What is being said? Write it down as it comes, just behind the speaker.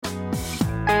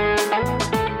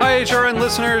HRN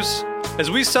listeners.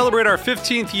 As we celebrate our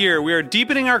 15th year, we are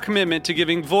deepening our commitment to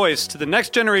giving voice to the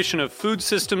next generation of food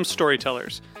systems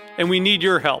storytellers, and we need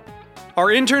your help. Our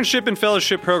internship and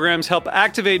fellowship programs help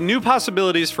activate new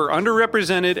possibilities for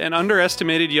underrepresented and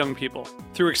underestimated young people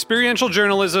through experiential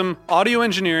journalism, audio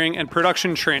engineering, and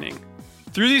production training.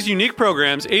 Through these unique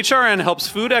programs, HRN helps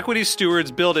food equity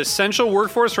stewards build essential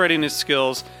workforce readiness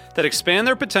skills that expand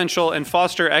their potential and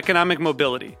foster economic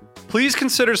mobility. Please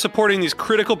consider supporting these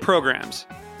critical programs.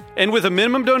 And with a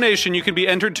minimum donation, you can be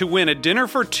entered to win a dinner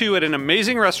for two at an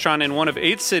amazing restaurant in one of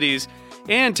 8 cities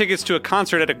and tickets to a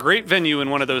concert at a great venue in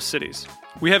one of those cities.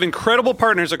 We have incredible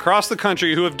partners across the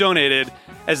country who have donated,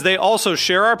 as they also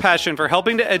share our passion for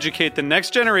helping to educate the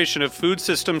next generation of food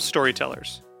systems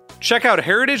storytellers. Check out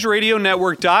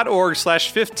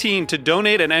heritageradionetwork.org/15 to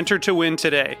donate and enter to win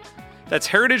today. That's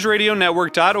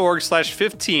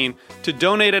heritageradionetwork.org/15 to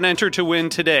donate and enter to win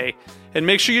today. And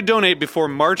make sure you donate before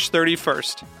March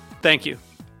 31st. Thank you.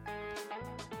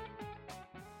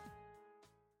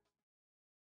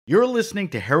 You're listening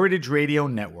to Heritage Radio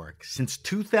Network. Since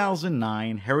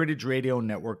 2009, Heritage Radio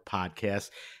Network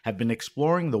podcasts have been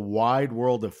exploring the wide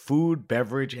world of food,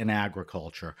 beverage, and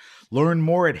agriculture. Learn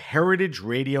more at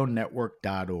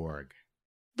heritageradionetwork.org.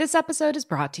 This episode is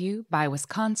brought to you by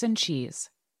Wisconsin Cheese.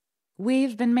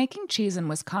 We've been making cheese in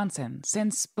Wisconsin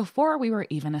since before we were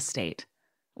even a state,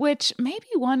 which may be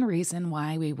one reason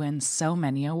why we win so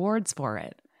many awards for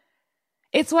it.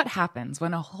 It's what happens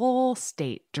when a whole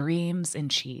state dreams in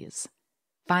cheese.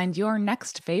 Find your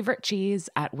next favorite cheese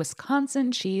at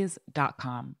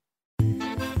wisconsincheese.com.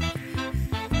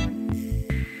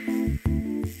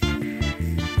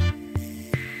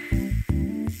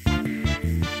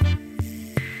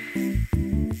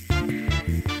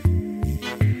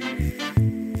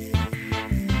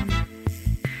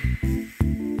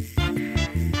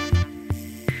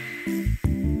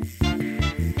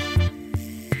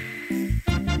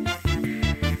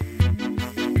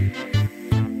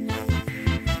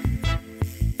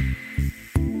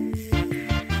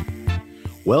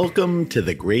 Welcome to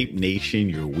the Grape Nation,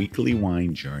 your weekly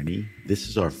wine journey. This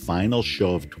is our final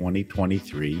show of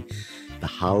 2023, the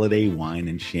Holiday Wine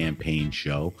and Champagne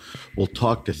Show. We'll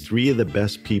talk to 3 of the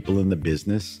best people in the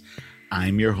business.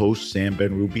 I'm your host, Sam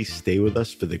Ben-Ruby. Stay with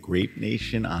us for the Grape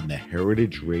Nation on the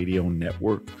Heritage Radio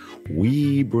Network.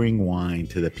 We bring wine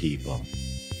to the people.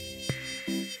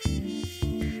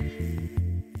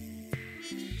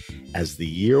 As the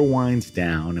year winds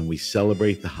down and we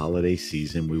celebrate the holiday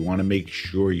season, we want to make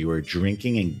sure you are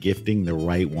drinking and gifting the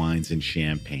right wines and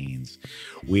champagnes.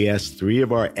 We asked 3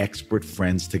 of our expert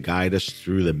friends to guide us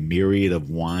through the myriad of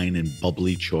wine and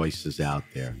bubbly choices out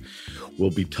there. We'll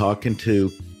be talking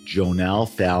to Jonelle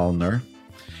Fallner,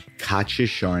 Katja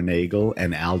Scharnagel,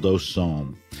 and Aldo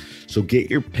Sohm. So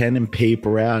get your pen and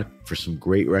paper out for some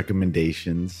great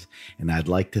recommendations, and I'd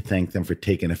like to thank them for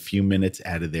taking a few minutes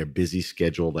out of their busy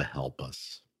schedule to help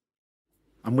us.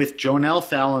 I'm with Jonelle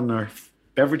Fallner,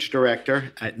 Beverage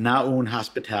Director at Naun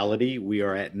Hospitality. We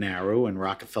are at Naru in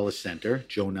Rockefeller Center.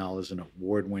 Jonelle is an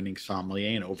award-winning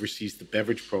sommelier and oversees the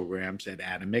beverage programs at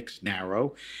Adamix, Naru,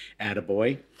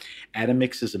 Attaboy.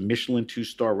 Adamix is a Michelin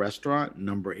 2-star restaurant,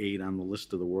 number 8 on the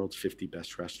list of the world's 50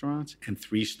 best restaurants, and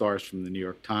 3 stars from the New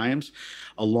York Times,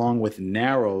 along with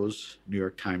Naru's New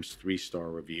York Times 3-star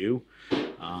review.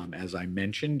 As I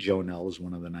mentioned, Jonelle is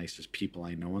one of the nicest people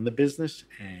I know in the business,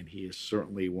 and he is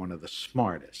certainly one of the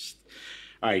smartest.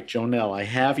 All right, Jonelle, I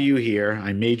have you here.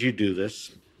 I made you do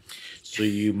this, so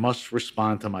you must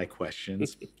respond to my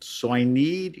questions. So I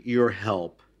need your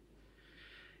help,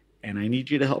 and I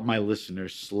need you to help my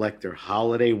listeners select their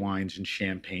holiday wines and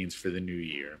champagnes for the new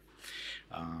year.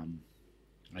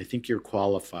 I think you're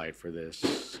qualified for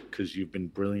this because you've been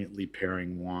brilliantly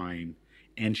pairing wine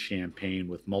and champagne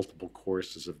with multiple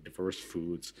courses of diverse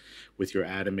foods with your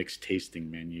Adamix tasting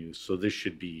menus, so this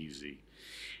should be easy.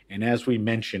 And as we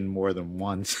mentioned more than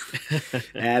once,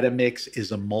 Adamix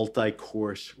is a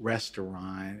multi-course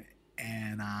restaurant,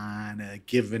 and on a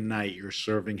given night, you're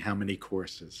serving how many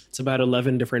courses? It's about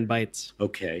 11 different bites.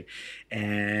 Okay.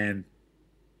 And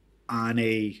on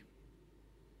a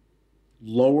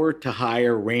lower to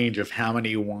higher range of how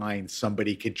many wines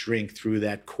somebody could drink through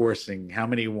that coursing, how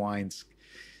many wines?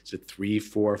 Is it 3,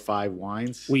 4, 5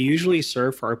 wines? We usually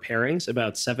serve for our pairings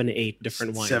about 7 to 8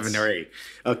 different wines. 7 or 8.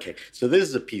 Okay, so this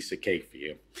is a piece of cake for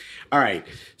you. All right,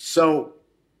 so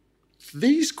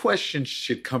these questions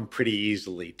should come pretty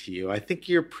easily to you. I think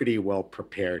you're pretty well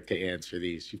prepared to answer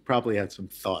these. You've probably had some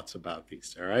thoughts about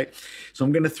these, all right? So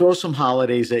I'm going to throw some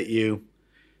holidays at you.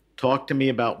 Talk to me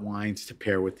about wines to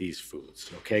pair with these foods,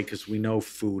 okay? Because we know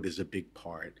food is a big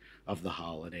part of the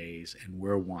holidays, and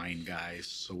we're wine guys,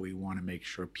 so we want to make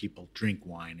sure people drink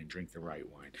wine and drink the right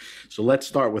wine. So let's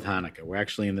start with Hanukkah. We're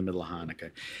actually in the middle of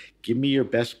Hanukkah. Give me your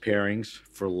best pairings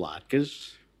for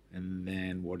latkes, and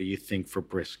then what do you think for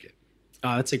brisket?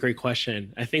 That's a great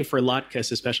question. I think for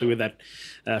latkes, especially with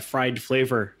that fried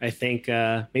flavor, I think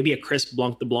maybe a crisp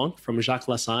Blanc de Blanc from Jacques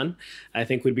Lassagne, I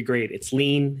think would be great. It's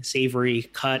lean, savory,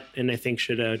 cut, and I think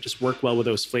should just work well with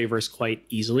those flavors quite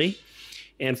easily.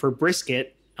 And for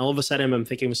brisket, all of a sudden I'm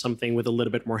thinking of something with a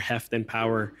little bit more heft and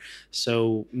power.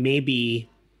 So maybe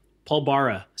Paul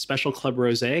Barra, Special Club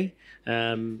Rosé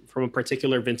from a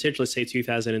particular vintage, let's say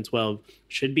 2012,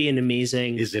 should be an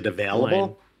amazing. Is it available?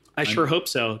 Wine. I sure hope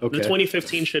so. Okay. The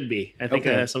 2015 should be. I think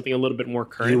something a little bit more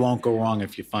current. You won't go wrong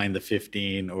if you find the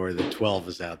 15 or the 12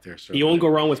 is out there. You won't go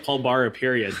wrong with Paul Barra,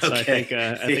 period. So I think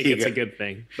it's go. a good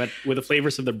thing. But with the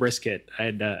flavors of the brisket,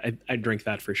 I'd drink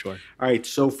that for sure. All right.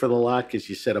 So for the latkes,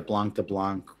 you said a Blanc de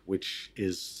Blanc, which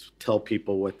is, tell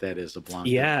people what that is, a Blanc.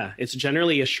 Yeah, it's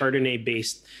generally a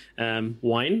Chardonnay-based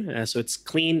wine. So it's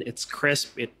clean, it's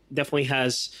crisp. It definitely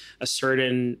has a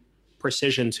certain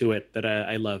precision to it that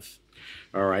I love.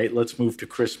 All right, let's move to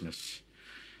Christmas.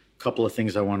 A couple of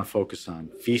things I want to focus on.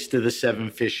 Feast of the Seven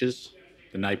Fishes,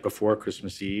 the night before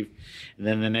Christmas Eve. And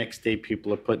then the next day,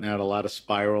 people are putting out a lot of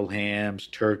spiral hams,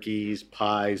 turkeys,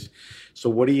 pies. So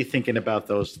what are you thinking about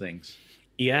those things?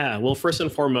 Yeah, well, first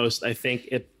and foremost, I think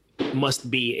it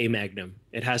must be a Magnum.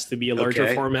 It has to be a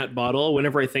larger format bottle.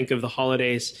 Whenever I think of the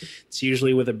holidays, it's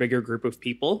usually with a bigger group of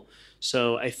people.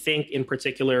 So I think in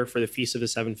particular for the Feast of the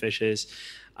Seven Fishes,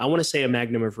 I want to say a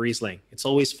Magnum of Riesling. It's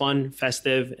always fun,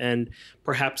 festive, and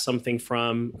perhaps something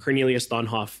from Cornelius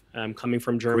Donhoff, coming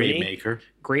from Germany.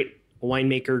 Great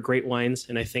winemaker, great wines,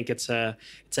 and I think it's an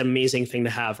amazing thing to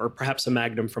have. Or perhaps a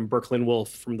Magnum from Birkeland Wolf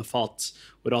from the Pfalz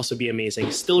would also be amazing.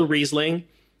 Still Riesling,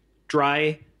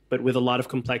 dry, but with a lot of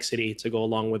complexity to go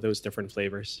along with those different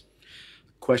flavors.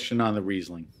 Question on the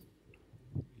Riesling.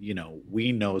 You know,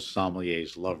 we know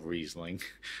sommeliers love Riesling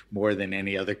more than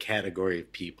any other category of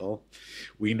people.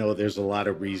 We know there's a lot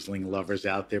of Riesling lovers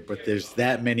out there, but there's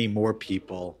that many more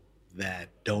people that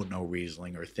don't know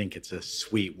Riesling or think it's a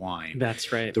sweet wine.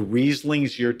 That's right. The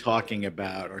Rieslings you're talking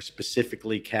about are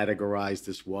specifically categorized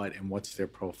as what, and what's their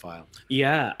profile?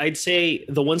 Yeah, I'd say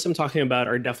the ones I'm talking about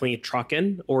are definitely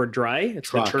Trocken or dry.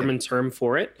 It's the German term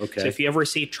for it. Okay. So if you ever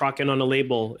see Trocken on a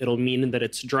label, it'll mean that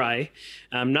it's dry.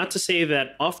 Not to say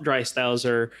that off-dry styles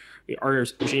are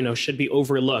should be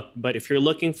overlooked, but if you're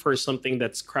looking for something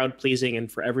that's crowd pleasing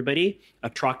and for everybody, a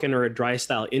Trocken or a dry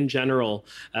style in general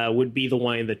would be the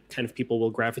wine that kind of people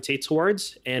will gravitate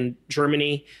towards. And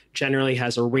Germany generally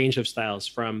has a range of styles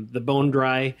from the bone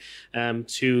dry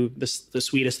to the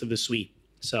sweetest of the sweet.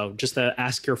 So just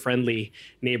ask your friendly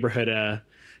neighborhood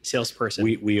salesperson.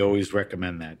 We always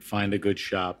recommend that. Find a good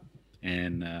shop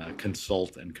and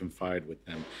consult and confide with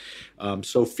them.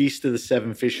 So Feast of the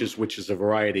Seven Fishes, which is a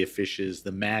variety of fishes,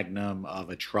 the Magnum of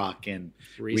a Trocken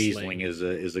Riesling is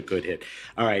a good hit.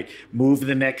 All right, move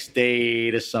the next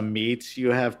day to some meats. You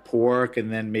have pork,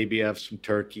 and then maybe you have some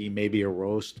turkey, maybe a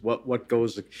roast. What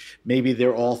goes? Maybe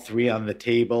they're all three on the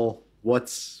table.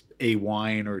 What's a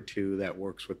wine or two that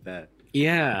works with that?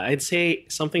 Yeah, I'd say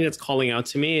something that's calling out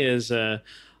to me is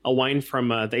a wine from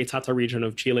the Etata region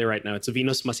of Chile right now. It's a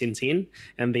Vinos Masintin,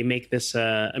 and they make this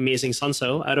amazing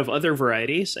Sanso out of other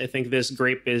varieties. I think this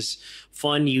grape is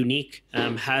fun, unique,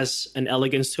 has an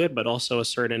elegance to it, but also a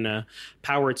certain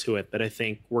power to it that I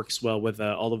think works well with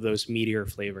all of those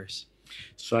meatier flavors.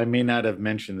 So I may not have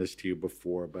mentioned this to you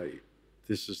before, but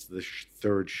this is the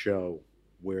third show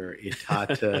where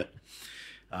Etata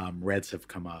reds have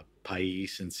come up.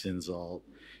 Pais and Cinzalt.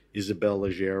 Isabel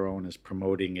Legeron is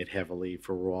promoting it heavily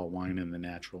for Raw Wine and the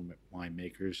Natural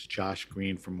Winemakers. Josh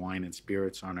Green from Wine and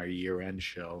Spirits on our year-end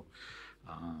show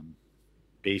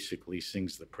basically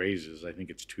sings the praises. I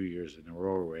think it's 2 years in a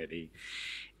row already.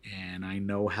 And I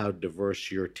know how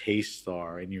diverse your tastes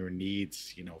are and your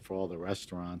needs, for all the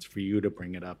restaurants. For you to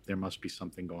bring it up, there must be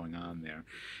something going on there.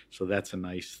 So that's a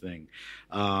nice thing.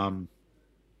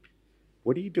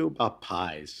 What do you do about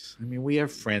pies? I mean, we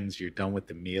have friends, you're done with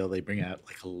the meal, they bring out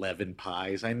like 11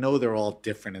 pies. I know they're all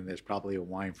different and there's probably a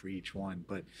wine for each one,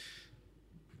 but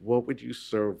what would you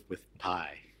serve with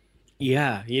pie?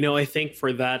 Yeah, I think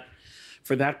for that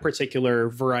particular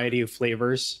variety of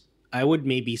flavors, I would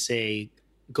maybe say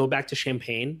go back to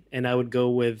Champagne, and I would go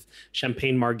with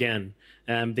Champagne Margaux.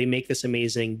 They make this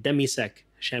amazing demi-sec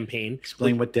champagne.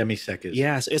 Explain what demi-sec is.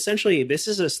 Yes, essentially, this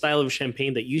is a style of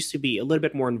champagne that used to be a little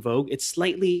bit more in vogue. It's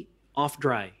slightly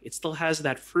off-dry. It still has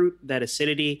that fruit, that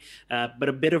acidity, but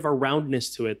a bit of a roundness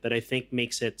to it that I think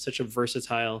makes it such a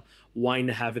versatile wine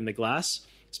to have in the glass.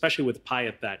 especially with pie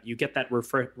at that. You get that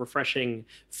refreshing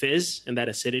fizz and that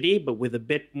acidity, but with a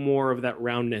bit more of that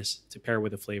roundness to pair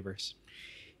with the flavors.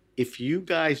 If you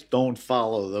guys don't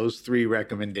follow those 3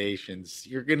 recommendations,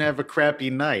 you're going to have a crappy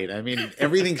night. I mean,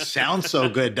 everything sounds so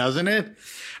good, doesn't it?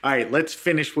 All right, let's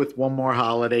finish with one more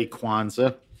holiday,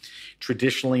 Kwanzaa.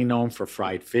 Traditionally known for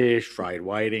fried fish, fried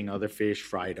whiting, other fish,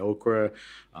 fried okra,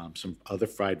 some other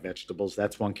fried vegetables.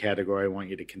 That's one category I want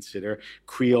you to consider.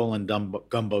 Creole and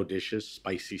gumbo dishes,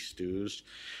 spicy stews,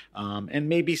 and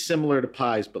maybe similar to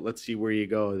pies, but let's see where you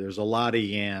go. There's a lot of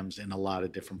yams and a lot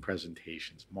of different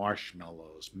presentations.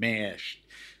 Marshmallows, mashed,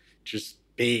 just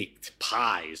baked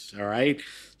pies, all right?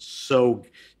 So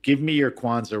give me your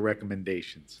Kwanzaa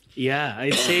recommendations. Yeah,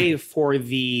 I'd say for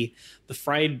the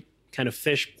fried kind of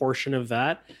fish portion of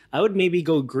that, I would maybe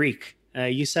go Greek.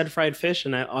 You said fried fish,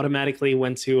 and I automatically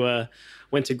went to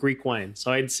Greek wine.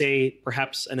 So I'd say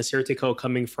perhaps an Assyrtiko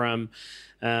coming from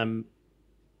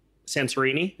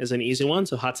Santorini is an easy one.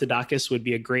 So Hatzidakis would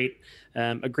be a great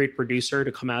producer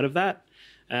to come out of that,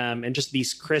 and just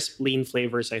these crisp, lean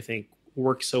flavors I think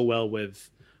work so well with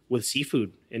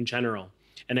seafood in general.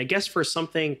 And I guess for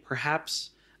something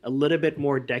perhaps a little bit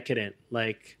more decadent,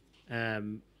 like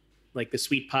the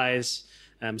sweet pies,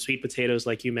 sweet potatoes,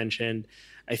 like you mentioned.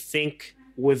 I think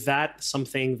with that,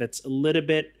 something that's a little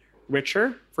bit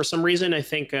richer. For some reason, I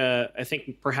think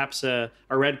perhaps a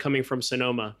red coming from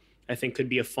Sonoma, I think could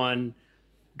be a fun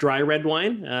dry red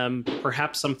wine.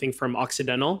 Perhaps something from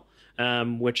Occidental,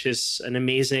 which is an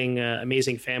amazing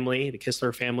family, the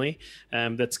Kistler family,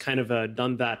 that's kind of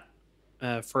done that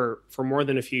for more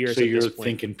than a few years. So you're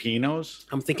thinking Pinots?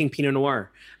 I'm thinking Pinot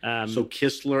Noir. So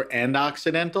Kistler and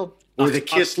Occidental? Or the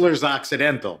Kistler's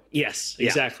Occidental? Yes,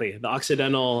 exactly. The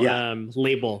Occidental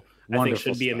label, Wonderful I think,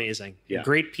 should be stuff. amazing. Yeah.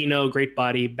 Great Pinot, great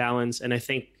body, balance. And I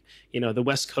think, the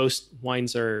West Coast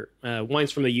wines are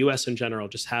wines from the U.S. in general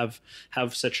just have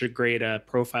such a great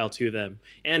profile to them.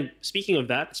 And speaking of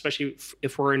that, especially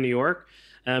if we're in New York,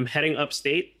 heading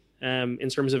upstate, in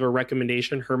terms of a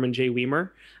recommendation, Herman J.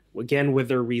 Weimer, again with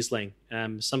their Riesling,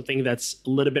 something that's a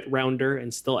little bit rounder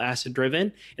and still acid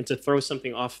driven. And to throw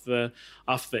something off the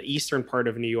eastern part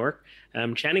of New York,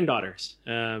 Channing Daughters,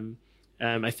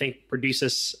 I think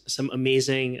produces some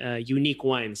amazing, unique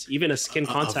wines, even a skin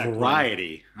contact a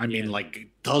variety. Wine. I mean, like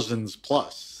dozens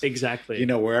plus. Exactly.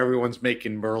 Where everyone's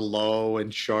making Merlot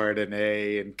and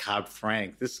Chardonnay and Cab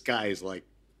Franc. This guy's like,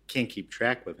 can't keep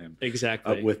track with him.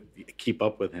 Exactly. Keep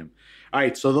up with him. All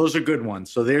right, so those are good ones.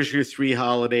 So there's your 3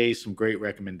 holidays, some great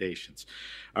recommendations.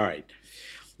 All right,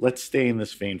 let's stay in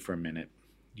this vein for a minute.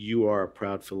 You are a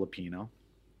proud Filipino.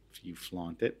 You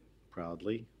flaunt it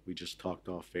proudly. We just talked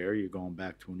off air. You're going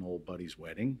back to an old buddy's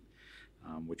wedding,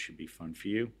 which should be fun for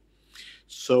you.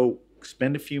 So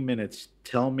spend a few minutes.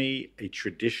 Tell me a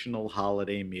traditional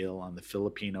holiday meal on the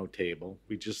Filipino table.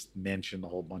 We just mentioned a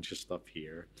whole bunch of stuff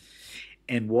here.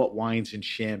 And what wines and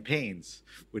champagnes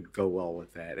would go well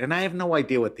with that? And I have no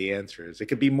idea what the answer is. It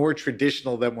could be more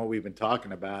traditional than what we've been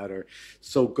talking about,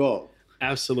 so go.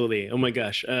 Absolutely. Oh my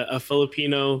gosh. A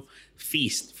Filipino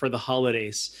feast for the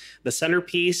holidays. The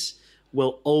centerpiece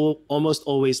will almost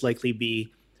always likely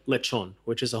be lechon,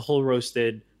 which is a whole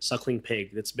roasted suckling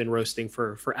pig that's been roasting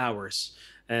for hours.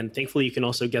 And thankfully, you can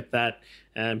also get that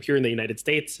here in the United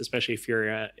States, especially if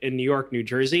you're in New York, New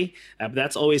Jersey. But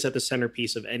that's always at the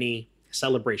centerpiece of any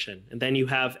celebration. And then you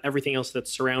have everything else that's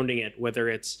surrounding it, whether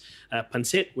it's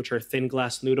pancit, which are thin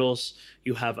glass noodles.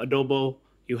 You have adobo.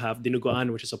 You have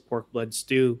dinuguan, which is a pork blood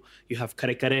stew. You have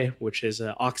kare-kare, which is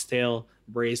an oxtail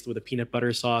braised with a peanut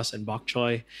butter sauce, and bok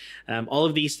choy. All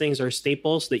of these things are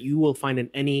staples that you will find in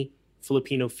any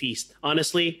Filipino feast.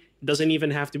 Honestly, it doesn't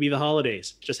even have to be the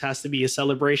holidays. It just has to be a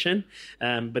celebration.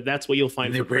 But that's what you'll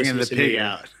find for Christmas. They're bringing the pig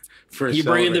out. You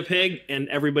bring in the pig, and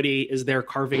everybody is there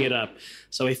carving it up.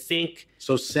 So I think...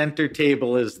 So center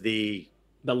table is the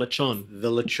lechon. The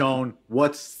lechon.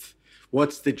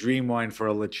 What's the dream wine for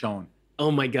a lechon? Oh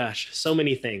my gosh, so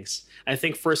many things. I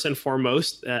think first and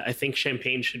foremost, I think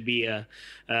champagne should be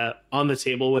on the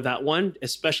table with that one,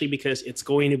 especially because it's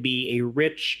going to be a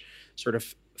rich, sort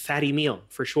of fatty meal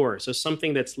for sure. So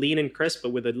something that's lean and crisp,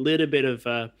 but with a little bit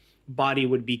of body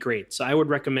would be great. So I would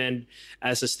recommend,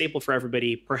 as a staple for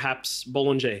everybody, perhaps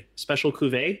Bollinger Special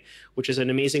Cuvée, which is an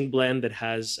amazing blend that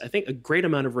has, I think, a great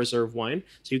amount of reserve wine.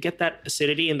 So you get that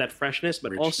acidity and that freshness,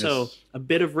 but also a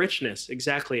bit of richness,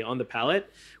 exactly, on the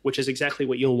palate, which is exactly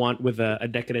what you'll want with a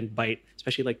decadent bite,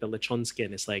 especially like the lechon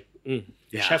skin. It's like,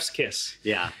 chef's kiss.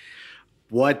 Yeah.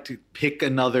 Pick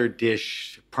another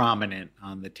dish prominent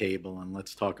on the table, and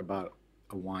let's talk about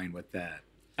a wine with that.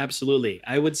 Absolutely.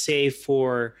 I would say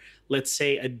for, let's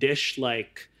say, a dish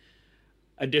like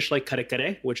a dish like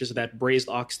kare-kare, which is that braised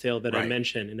oxtail that I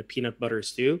mentioned in a peanut butter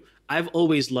stew, I've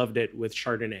always loved it with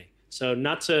Chardonnay. So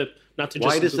not to just...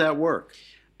 Why does that work?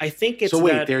 I think it's so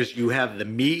wait, you have the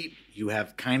meat, you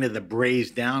have kind of the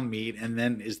braised down meat, and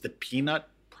then is the peanut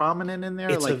prominent in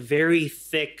there? It's a very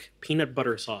thick peanut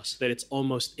butter sauce that it's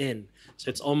almost in. So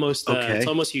it's almost it's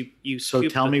almost you So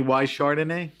tell me why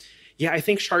Chardonnay? Yeah, I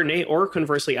think Chardonnay or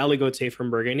conversely Aligoté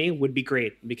from Burgundy would be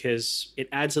great because it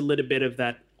adds a little bit of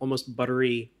that almost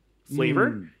buttery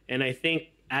flavor. And I think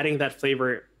adding that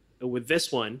flavor with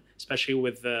this one, especially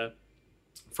with the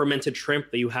fermented shrimp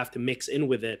that you have to mix in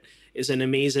with it, is an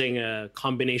amazing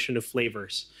combination of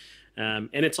flavors. And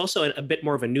it's also a bit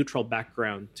more of a neutral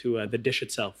background to the dish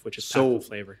itself, which is packed with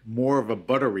flavor. More of a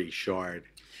buttery chard.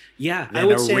 Yeah, I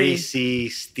would say racy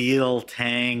steel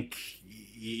tank.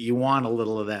 You want a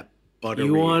little of that buttery.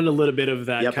 You want a little bit of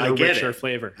that kind of richer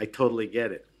flavor. I totally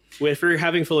get it. If you're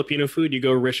having Filipino food, you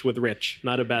go rich with rich.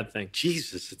 Not a bad thing.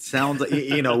 Jesus, it sounds like,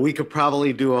 we could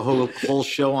probably do a whole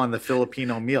show on the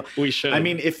Filipino meal. We should. I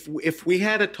mean, if we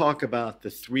had to talk about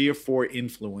the 3 or 4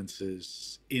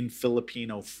 influences in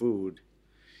Filipino food,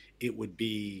 it would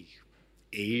be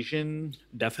Asian.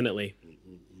 Definitely.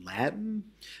 Latin?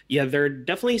 Yeah, there's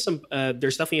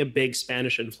definitely a big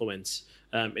Spanish influence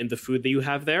in the food that you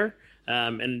have there.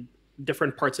 And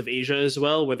different parts of Asia as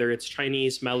well, whether it's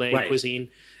Chinese, Malay cuisine,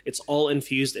 it's all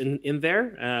infused in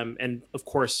there. And of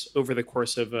course, over the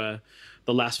course of the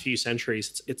last few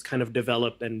centuries, it's kind of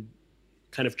developed and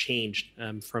kind of changed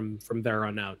from there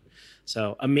on out.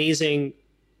 So amazing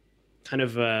kind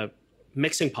of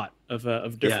mixing pot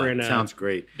of different sounds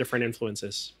great. Different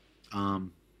influences.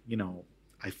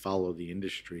 I follow the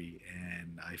industry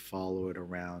and I follow it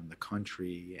around the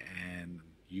country, and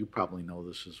you probably know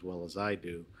this as well as I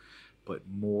do, but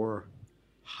more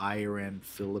higher end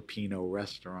Filipino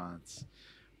restaurants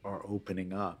are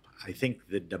opening up. I think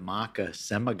the Damaca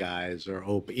Sema guys are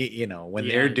open, when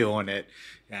they're doing it.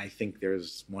 I think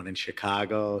there's one in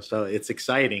Chicago. So it's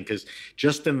exciting because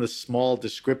just in the small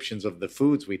descriptions of the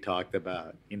foods we talked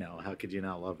about, how could you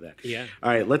not love that? Yeah.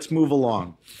 All right, let's move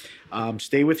along.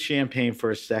 Stay with Champagne for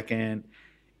a second.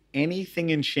 Anything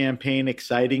in Champagne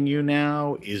exciting you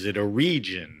now? Is it a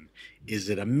region? Is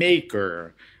it a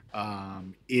maker?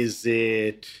 Is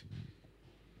it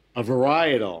a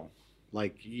varietal?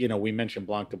 Like, we mentioned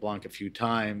Blanc de Blanc a few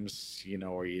times,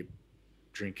 are you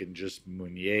drinking just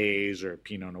Meuniers or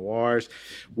Pinot Noirs?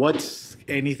 What's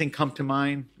anything come to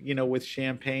mind, with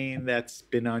Champagne that's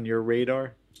been on your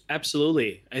radar?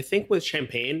 Absolutely. I think with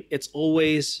Champagne, it's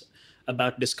always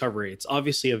about discovery. It's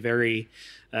obviously a very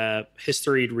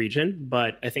historied region,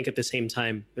 but I think at the same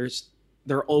time, there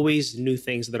are always new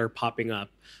things that are popping up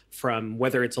from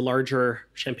whether it's a larger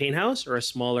Champagne house or a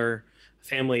smaller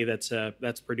family that's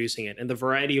producing it. And the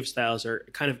variety of styles are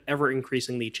kind of ever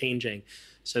increasingly changing.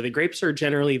 So the grapes are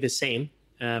generally the same,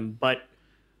 but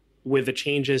with the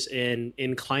changes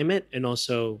in climate and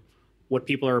also what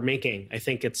people are making, I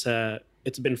think it's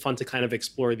been fun to kind of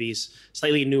explore these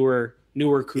slightly newer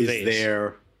cuvées. Is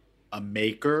there a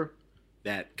maker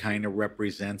that kind of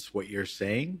represents what you're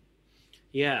saying?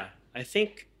 Yeah, I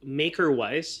think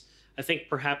maker-wise, I think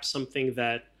perhaps something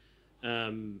that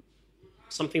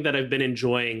I've been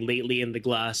enjoying lately in the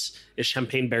glass is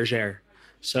Champagne Bergère.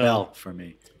 Spell for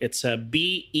me. It's a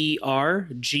Bergere.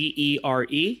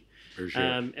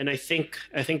 And I think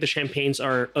the champagnes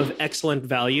are of excellent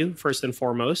value, first and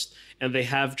foremost, and they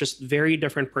have just very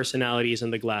different personalities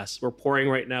in the glass. We're pouring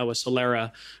right now a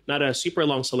Solera, not a super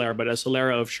long Solera, but a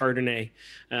Solera of Chardonnay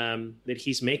that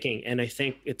he's making. And I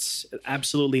think it's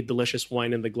absolutely delicious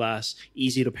wine in the glass,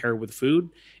 easy to pair with food.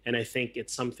 And I think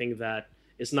it's something that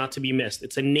is not to be missed.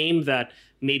 It's a name that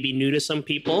may be new to some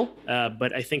people,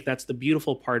 but I think that's the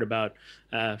beautiful part about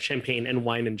champagne and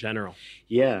wine in general.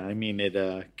 Yeah, I mean, it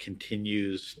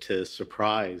continues to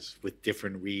surprise with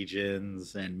different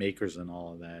regions and makers and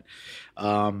all of that.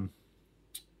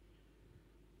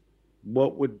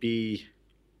 What would be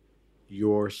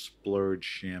your splurge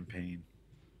champagne?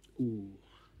 Ooh,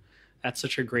 that's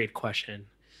such a great question.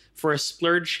 For a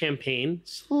splurge champagne,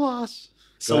 Salos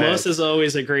is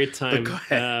always a great time.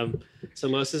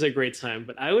 Salos is a great time,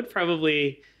 but I would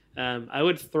probably, I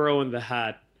would throw in the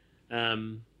hat.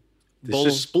 This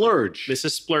is splurge. This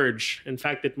is splurge. In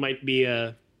fact, it might be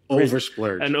an over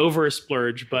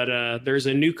splurge. But there's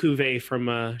a new cuvée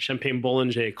from Champagne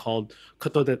Bollinger called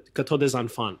Coteaux des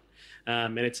Enfants,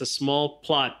 and it's a small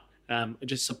plot.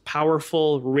 Just a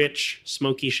powerful, rich,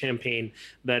 smoky champagne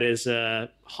that is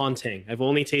haunting. I've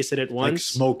only tasted it once. Like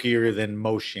smokier than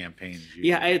most champagnes.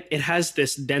 Yeah, it has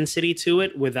this density to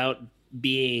it without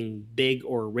being big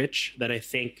or rich that I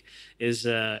think is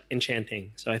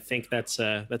enchanting. So I think that's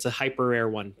a hyper rare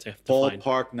one to find.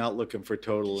 Ballpark, not looking for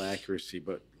total accuracy,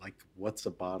 but like, what's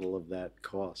a bottle of that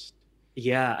cost?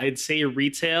 Yeah, I'd say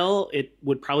retail, it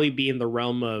would probably be in the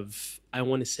realm of, I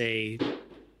want to say,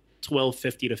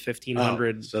 $1,250 to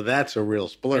 $1,500. Oh, so that's a real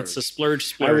splurge. It's a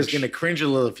splurge. I was going to cringe a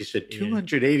little if you said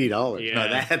 $280. Yeah. No,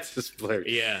 that's a splurge.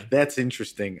 Yeah, that's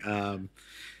interesting.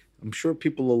 I'm sure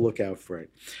people will look out for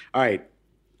it. All right,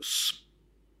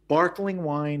 sparkling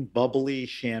wine, bubbly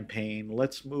champagne.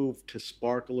 Let's move to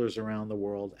sparklers around the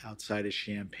world outside of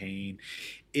champagne.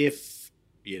 If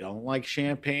you don't like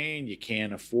champagne, you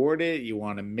can't afford it, you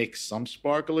want to mix some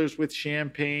sparklers with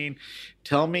champagne,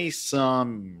 tell me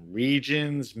some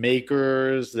regions,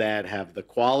 makers that have the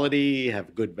quality,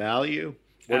 have good value.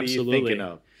 What Absolutely. are you thinking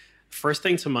of? First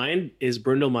thing to mind is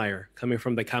Brundelmeier, coming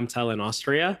from the Kamptal in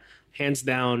Austria. Hands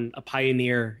down, a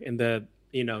pioneer in the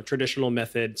traditional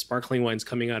method sparkling wines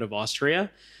coming out of Austria.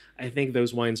 I think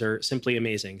those wines are simply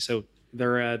amazing. So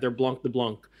their Blanc de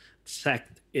Blanc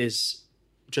sect is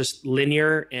just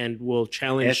linear and will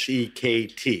challenge.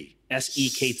 SEKT.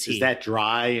 SEKT. Is that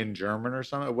dry in German or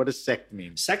something? What does sect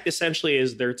mean? Sect essentially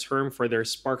is their term for their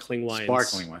sparkling wines.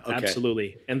 Sparkling wine, okay.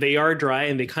 Absolutely. And they are dry,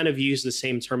 and they kind of use the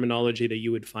same terminology that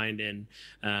you would find in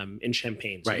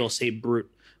champagne. So right. They'll say brut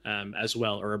as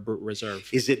well, or a brut reserve.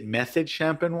 Is it method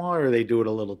champenois, or they do it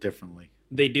a little differently?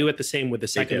 They do it the same with the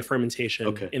second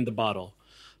fermentation in the bottle.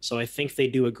 So I think they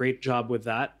do a great job with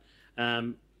that.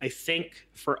 I think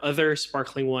for other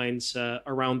sparkling wines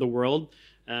around the world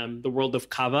of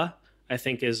cava, I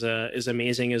think is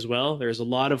amazing as well. There's a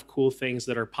lot of cool things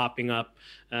that are popping up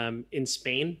in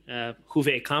Spain.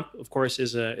 Juve Camp, of course,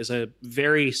 is a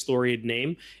very storied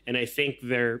name, and I think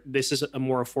this is a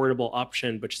more affordable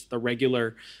option. But just the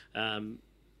regular Gran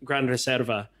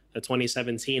Reserva, the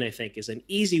 2017, I think, is an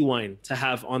easy wine to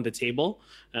have on the table,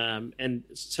 and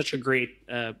such a great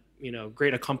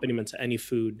great accompaniment to any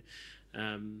food.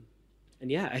 And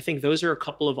yeah, I think those are a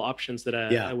couple of options that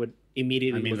I would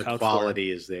immediately look out for. The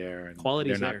quality is there, and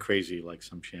they're not crazy like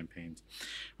some champagnes.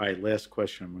 All right, last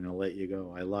question. I'm going to let you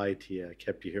go. I lied to you. I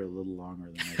kept you here a little longer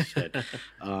than I said.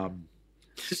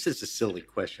 This is a silly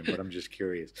question, but I'm just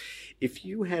curious. If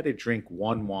you had to drink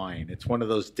one wine, it's one of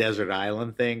those desert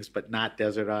island things, but not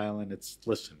desert island.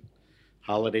 Listen,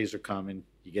 holidays are coming.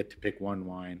 You get to pick one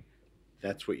wine.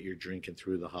 That's what you're drinking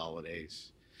through the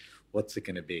holidays. What's it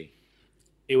going to be?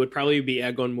 It would probably be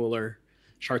Egon Muller,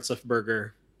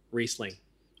 Schwarzhofburger, Riesling,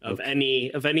 of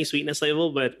any sweetness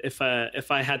level. But if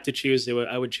I had to choose,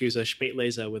 I would choose a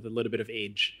Spätlese with a little bit of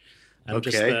age. I'm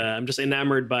just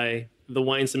enamored by the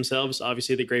wines themselves.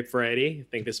 Obviously, the grape variety.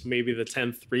 I think this may be the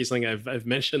 10th Riesling I've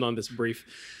mentioned on this brief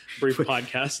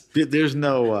podcast. There's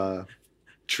no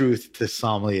truth to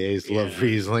sommeliers love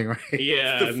Riesling, right?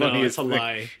 Yeah, no, it's a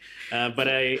lie. But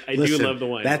I do love the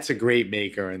wine. That's a great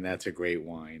maker, and that's a great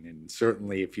wine. And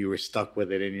certainly, if you were stuck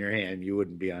with it in your hand, you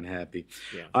wouldn't be unhappy.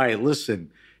 Yeah. All right,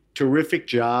 listen, terrific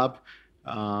job.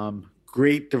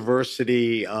 Great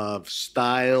diversity of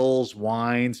styles,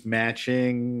 wines,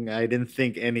 matching. I didn't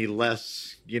think any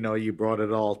less. You brought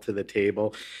it all to the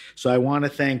table. So I want to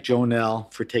thank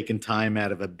Jonel for taking time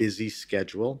out of a busy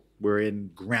schedule. We're in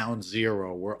ground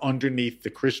zero. We're underneath the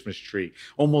Christmas tree,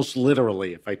 almost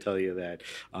literally, if I tell you that,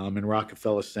 in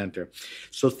Rockefeller Center.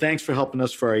 So thanks for helping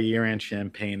us for our year-end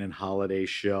champagne and holiday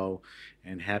show,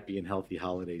 and happy and healthy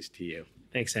holidays to you.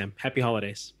 Thanks, Sam. Happy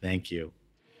holidays. Thank you.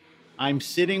 I'm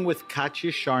sitting with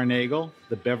Katja Scharnagel,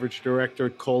 the beverage director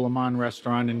at Coleman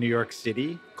Restaurant in New York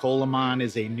City. Coleman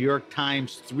is a New York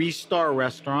Times 3-star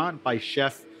restaurant by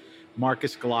chef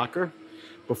Marcus Glocker.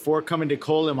 Before coming to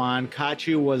Coleman,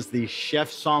 Katja was the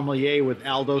chef sommelier with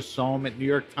Aldo Sohm at New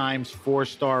York Times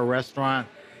 4-star restaurant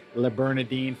Le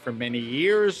Bernardin for many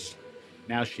years.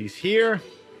 Now she's here.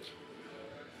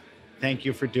 Thank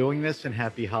you for doing this, and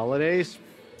happy holidays.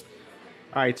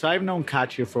 All right, so I've known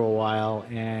Katja for a while,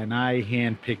 and I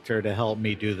handpicked her to help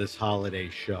me do this holiday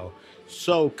show.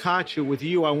 So, Katja, with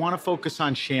you, I want to focus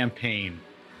on champagne.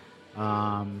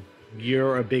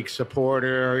 You're a big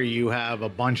supporter. You have a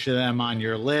bunch of them on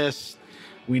your list.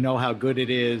 We know how good it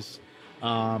is.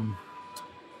 And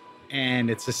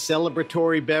it's a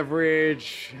celebratory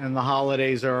beverage, and the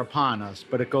holidays are upon us,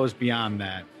 but it goes beyond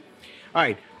that. All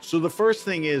right, so the first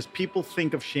thing is people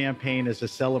think of champagne as a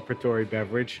celebratory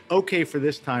beverage. Okay for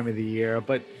this time of the year,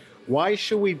 but why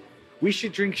should we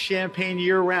should drink champagne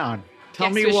year-round. Tell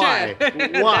Yes, me we why.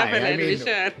 should. Why? I Definitely, we mean,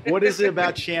 should. what is it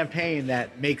about champagne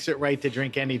that makes it right to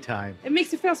drink anytime? It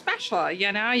makes you feel special,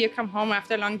 you know. You come home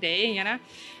after a long day, you know,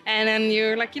 and then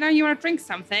you're like, you know, you want to drink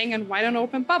something, and why don't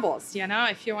open bubbles, you know,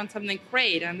 if you want something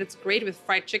great, and it's great with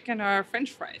fried chicken or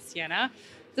French fries, you know.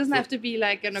 It doesn't have to be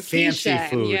like an occasion,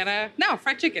 Fancy food. you know. No,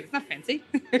 fried chicken, it's not fancy.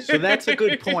 So that's a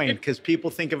good point because people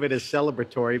think of it as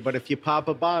celebratory, but if you pop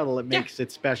a bottle, it Yeah. makes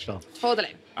it special.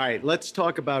 Totally. All right, let's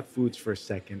talk about foods for a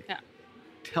second. Yeah.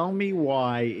 Tell me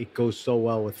why it goes so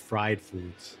well with fried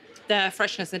foods. The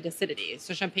freshness and acidity.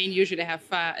 So champagne usually have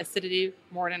acidity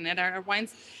more than other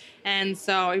wines, and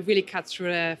so it really cuts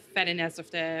through the fattiness of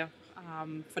the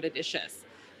for the dishes.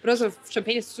 But also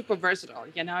champagne is super versatile.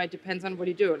 You know, it depends on what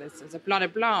you do. Is it a Blanc de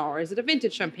Blanc or is it a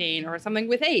vintage champagne or something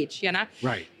with age? You know,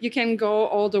 Right. You can go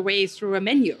all the way through a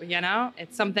menu. You know,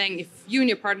 it's something. If you and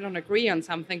your partner don't agree on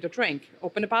something to drink,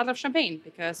 open a bottle of champagne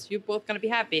because you're both gonna be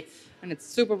happy, and it's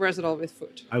super versatile with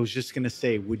food. I was just going to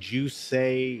say, would you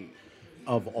say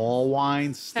of all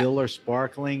wines, still or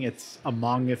sparkling, it's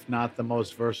among, if not the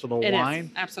most versatile It is.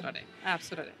 wine? Absolutely,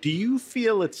 absolutely. Do you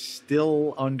feel it's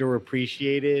still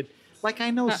underappreciated? Like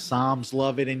I know Psalms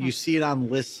love it, and you see it on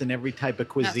lists in every type of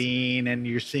cuisine, and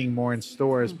you're seeing more in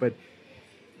stores. But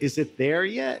is it there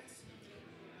yet?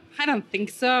 I don't think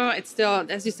so. It's still,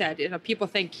 as you said, you know, people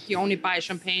think you only buy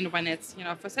champagne when it's, you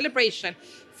know, for celebration,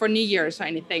 for New Year's or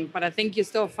anything. But I think you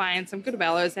still find some good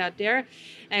values out there.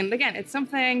 And again, it's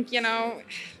something, you know,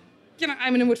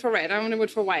 I'm in the mood for red, I'm in the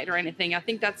mood for white or anything. I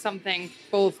think that's something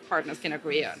both partners can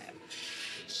agree on it.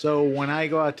 So when I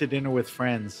go out to dinner with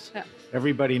friends, Yeah.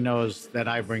 everybody knows that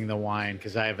I bring the wine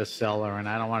because I have a cellar and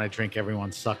I don't want to drink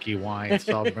everyone's sucky wine,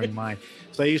 so I'll bring mine.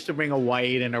 So I used to bring a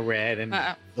white and a red, and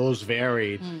those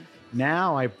varied.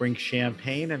 Now I bring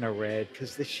champagne and a red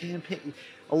because the champagne,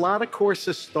 a lot of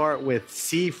courses start with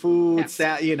seafood,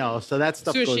 you know, so that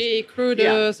stuff Sushi, goes.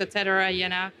 crudos, etc. You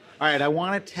know. All right, I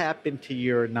want to tap into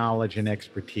your knowledge and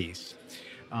expertise.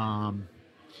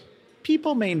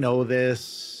 People may know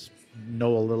this,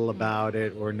 know a little about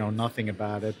it, or know nothing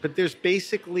about it, but there's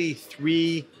basically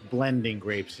 3 blending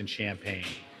grapes in Champagne: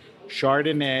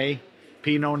 Chardonnay,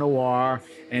 Pinot Noir,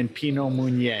 and Pinot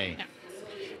Meunier. Yeah.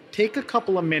 Take a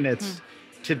couple of minutes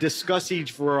to discuss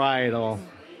each varietal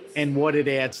and what it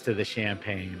adds to the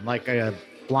Champagne. Like a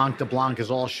Blanc de Blanc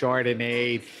is all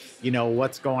Chardonnay, you know,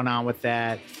 what's going on with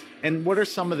that? And what are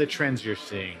some of the trends you're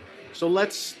seeing? So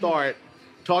let's start.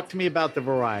 Talk to me about the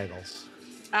varietals.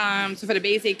 So for the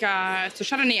basic, so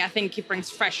Chardonnay, I think it brings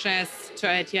freshness to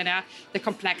it, you know, the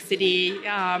complexity.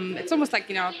 It's almost like,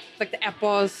 you know, like the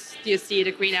apples, you see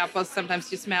the green apples, sometimes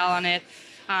you smell on it,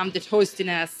 the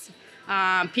toastiness.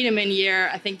 Pinot Meunier,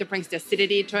 I think that brings the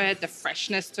acidity to it, the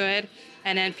freshness to it.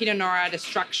 And then Pinot Noir, the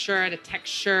structure, the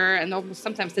texture, and almost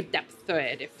sometimes the depth to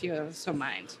it, if you so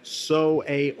mind. So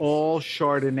a all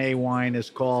Chardonnay wine is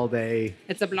called a...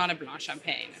 It's a Blanc de Blanc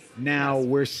champagne. Now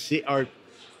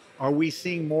are we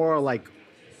seeing more like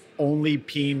only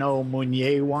Pinot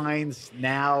Meunier wines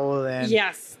now? Than,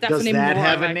 Yes, definitely does that more.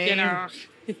 have a like, name? you know,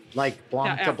 Like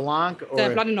Blanc de Blanc? Or,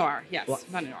 the Blanc de Noir, yes.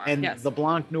 Blanc de Noir, and yes. the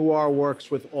Blanc Noir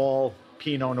works with all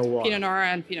Pinot Noir. Pinot Noir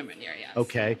and Pinot Meunier, yes.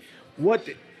 Okay.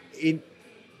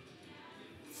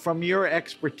 From your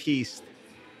expertise,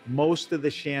 most of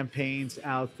the champagnes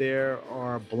out there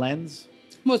are blends?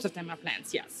 Most of them are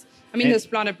blends, yes. I mean, there's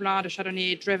Blanc de Blanc, the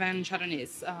Chardonnay-driven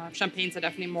Chardonnays. Champagnes are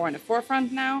definitely more in the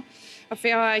forefront now. I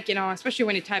feel like, you know, especially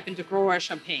when you type into grower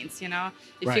champagnes, you know,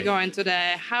 if you go into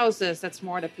the houses, that's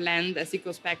more the blend as it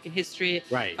goes back in history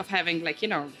of having, like, you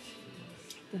know.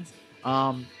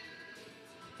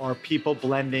 Are people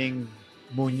blending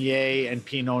Meunier and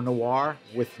Pinot Noir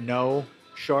with no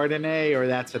Chardonnay, or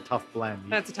that's a tough blend?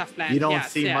 That's a tough blend. You don't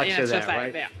see much of that,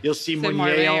 right? You'll see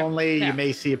Meunier only. You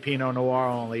may see a Pinot Noir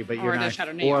only, but you're not,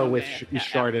 or with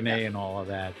Chardonnay and all of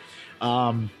that.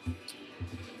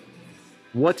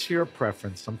 What's your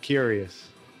preference? I'm curious.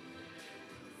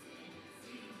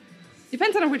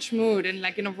 Depends on which mood and,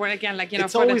 like, you know, again, like, you know,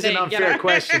 it's always an unfair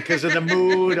question because of the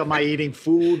mood. Am I eating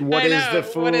food? What is the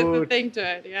food? What is the thing to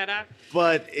it? You know?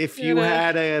 But if you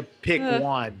had to pick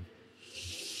one.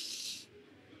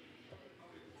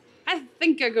 I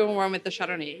think I go more with the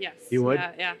Chardonnay, yes. You would?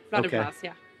 Yeah. Blanc de Blanc,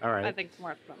 yeah. All right. I think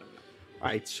more Blanc de Blanc. All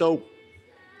right. So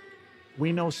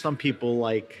we know some people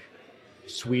like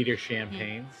sweeter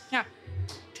champagnes. Yeah.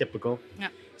 Typical. Yeah.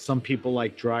 Some people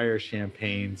like drier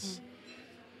champagnes.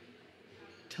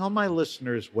 Tell my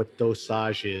listeners what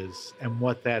dosage is and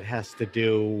what that has to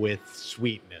do with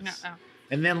sweetness.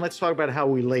 And then let's talk about how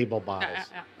we label bottles.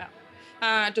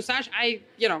 Dosage,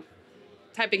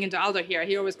 typing into Aldo here,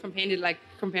 he always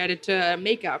compared it to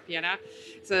makeup,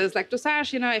 So it's like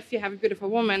dosage, if you have a beautiful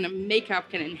woman, makeup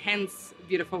can enhance a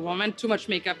beautiful woman. Too much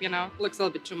makeup, looks a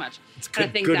little bit too much. It's and I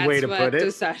think good that's way to what put it.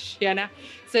 Dosage,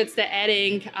 So it's the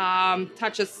adding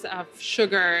touches of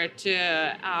sugar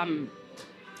to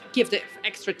give the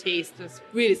extra taste. It's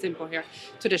really simple here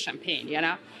to the champagne,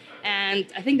 And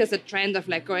I think there's a trend of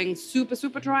like going super,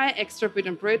 super dry, extra Brut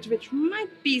and Brut, which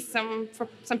might be for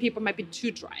some people might be too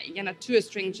dry, too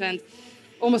astringent,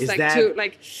 almost Is like that too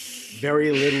like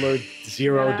very little or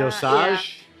zero dosage?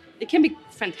 Yeah. It can be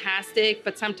fantastic,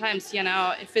 but sometimes,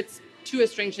 if it's too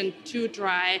astringent, too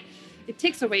dry, it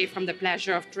takes away from the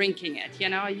pleasure of drinking it.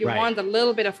 You want a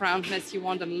little bit of roundness, you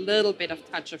want a little bit of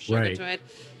touch of sugar to it.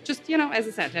 Just, as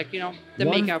I said, like, the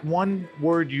makeup. One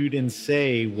word you didn't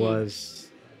say was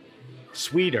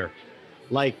sweeter.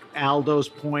 Like Aldo's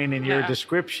point in your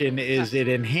description is it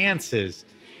enhances.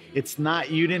 It's not,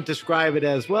 you didn't describe it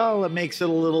as, well, it makes it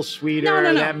a little sweeter.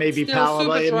 No. That may be Still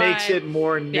palatable. It super makes dry. it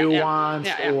more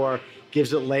nuanced or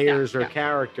gives it layers or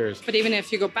characters. But even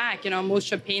if you go back, most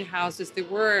champagne houses, they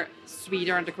were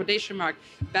sweeter on the quotation mark.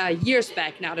 Years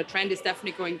back now, the trend is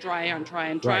definitely going drier and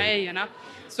drier and drier, Right.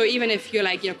 So even if you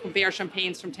compare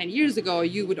champagnes from 10 years ago,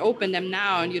 you would open them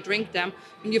now and you drink them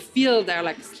and you feel they're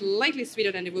like slightly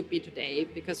sweeter than they would be today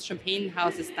because champagne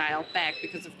houses dial back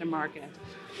because of the market.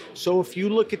 So if you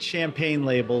look at champagne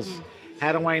labels,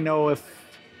 how do I know if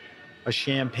a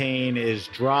champagne is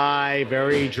dry,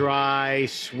 very dry,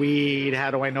 sweet?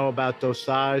 How do I know about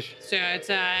dosage? So it's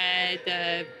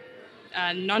the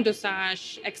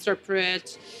non-dosage, extra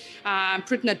Brut,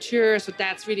 Brut Nature, so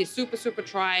that's really super, super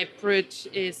dry. Brut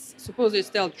is supposedly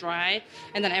still dry.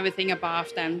 And then everything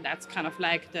above, then that's kind of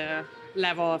like the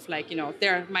level of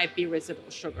there might be residual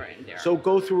sugar in there. So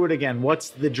go through it again. What's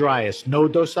the driest? No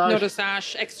dosage? No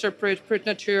dosage, extra Brut, Brut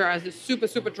Nature are the super,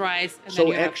 super dries. And So then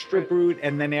you have extra Brut,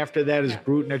 and then after that is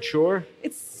Brut Nature?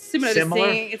 It's similar?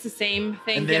 It's the same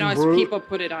thing, And then as Brut? people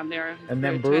put it on there. And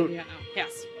then Brut?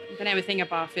 Yes. And then everything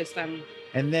above is then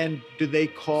And then do they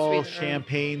call Sweeter.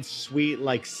 champagne sweet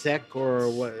like sec or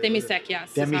what? demi-sec,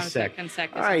 yes. Demi-sec. And sec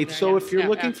is All right, on there, so yes. if you're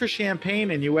looking for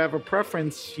champagne and you have a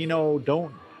preference,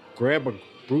 don't grab a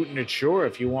Brut Nature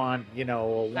if you want, a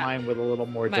wine with a little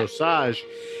more Right. dosage.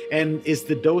 And is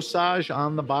the dosage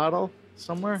on the bottle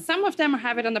somewhere? Some of them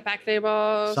have it on the back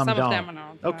label. Some of don't. them are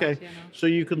not. Okay, so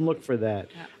you can look for that.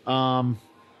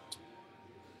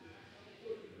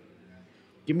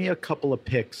 Give me a couple of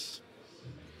picks.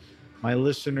 My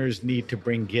listeners need to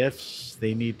bring gifts.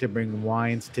 They need to bring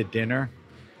wines to dinner.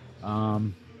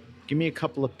 Give me a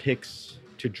couple of picks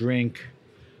to drink,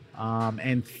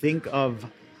 and think of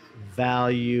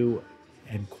value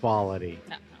and quality.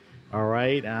 All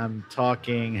right? I'm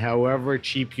talking however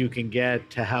cheap you can get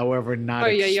to however not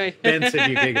expensive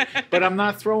you can get. But I'm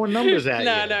not throwing numbers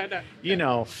at you.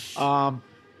 No.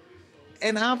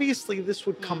 And obviously this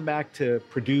would come back to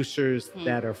producers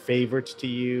that are favorites to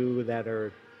you, that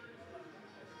are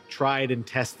tried and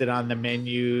tested on the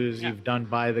menus, you've done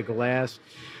by the glass.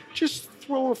 Just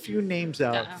throw a few names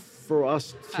out for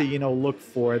us to, look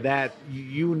for that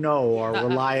are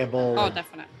reliable. Oh,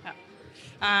 definitely. Yeah.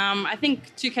 I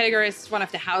think two categories. One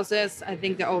of the houses, I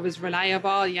think they're always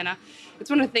reliable. It's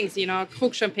one of the things,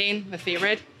 Krug Champagne, my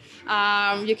favorite.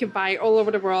 You can buy all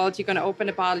over the world. You're going to open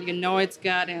a bottle, it's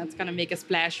good, and it's going to make a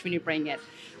splash when you bring it.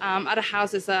 Other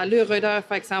houses, Le Röder,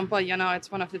 for example,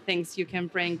 it's one of the things you can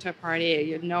bring to a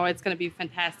party. It's going to be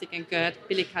fantastic and good.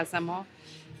 Billy Casamo.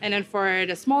 And then for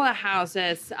the smaller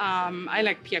houses, I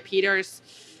like Pierre Peters,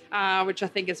 which I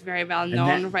think is very well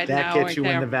known right now. That gets you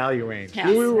in the value range. Yes.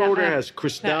 Louis Roeder has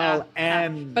Cristal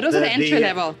and... But those are the entry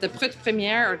level. The Brut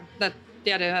Premiere, I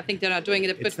think they're not doing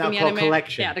it. The it's now called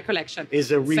Collection. Yeah, the Collection.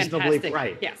 Is a reasonably fantastic.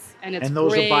 Right. Yes. And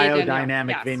those are great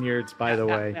biodynamic vineyards, by the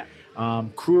way.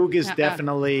 Krug is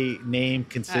definitely name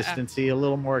consistency, a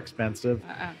little more expensive.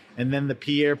 And then the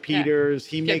Pierre Peters,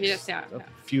 he makes a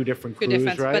few different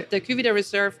crus, right? But the Cuvée de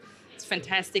Reserve, it's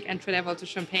fantastic entry level to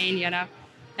Champagne,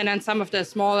 And then some of the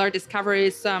smaller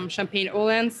discoveries, Champagne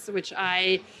Ullens, which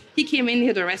he came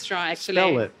into the restaurant actually.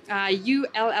 Spell it.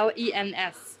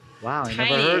 Ullens. Wow, I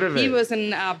never heard of it. He was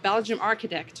a Belgian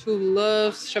architect who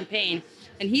loves Champagne.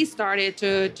 And he started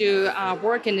to do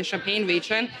work in the Champagne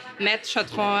region, met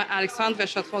Alexandre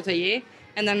Chatron-Taillet,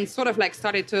 and then sort of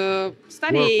started to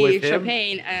study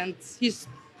Champagne. And he's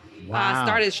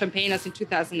started Champagne in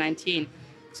 2019.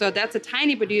 So that's a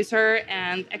tiny producer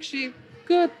and actually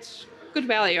good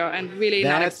value and really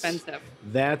not expensive.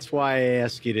 That's why I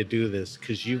ask you to do this,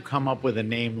 because you come up with a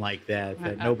name like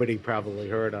that nobody probably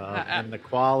heard of, and the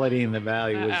quality and the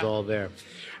value is all there.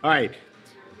 All right.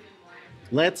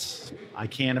 I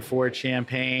can't afford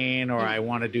champagne, or I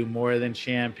want to do more than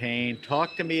champagne.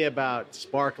 Talk to me about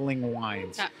sparkling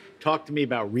wines. Talk to me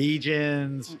about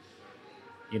regions,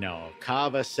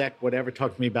 cava, sec, whatever.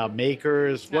 Talk to me about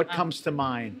makers. What comes to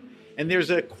mind? And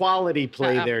there's a quality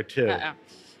play there too.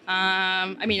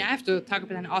 I have to talk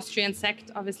about an Austrian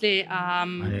sect, obviously. I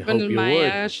hope you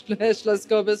Windelmeyer, would. Schloss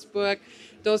Gobelsburg.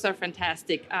 Those are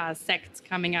fantastic sects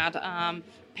coming out.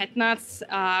 Petnats,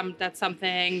 that's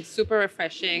something super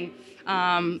refreshing.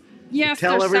 Yes,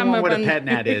 Tell everyone what a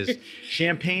petnat is.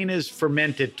 Champagne is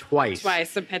fermented twice.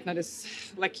 The petnat is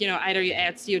either you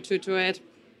add CO2 to it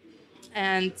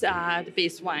and the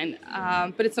base wine.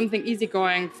 But it's something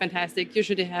easygoing, fantastic.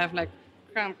 Usually have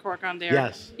crown cork on there.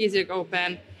 Yes. Easy to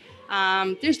open.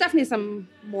 There's definitely some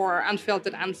more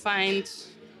unfiltered, unfined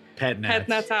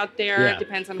petnats out there. Yeah. It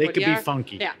depends on they what could you be are.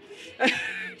 funky. Yeah.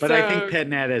 But I think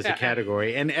petnat as a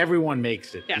category, and everyone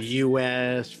makes it. Yes. The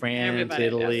U.S., France, Everybody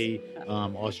Italy, does.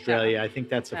 Australia. I think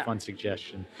that's a fun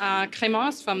suggestion.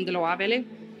 Crémence from the Loire Valley.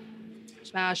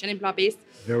 Chenin Blanc based.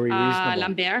 Very reasonable.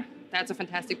 Lambert, that's a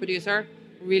fantastic producer.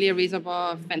 Really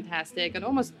reasonable, fantastic, and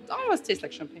almost tastes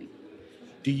like champagne.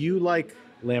 Do you like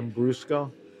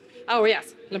Lambrusco? Oh,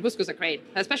 yes. Lambruscos are great,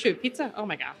 especially with pizza. Oh,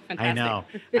 my God.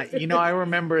 Fantastic. I know. I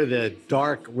remember the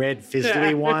dark red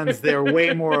fizzly ones. They're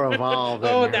way more evolved.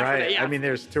 Definitely, right? yeah. I mean,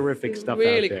 there's terrific stuff out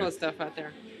Really there. cool stuff out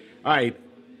there. All right.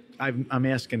 I'm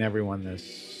asking everyone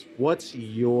this. What's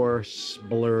your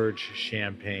splurge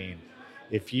champagne?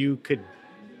 If you could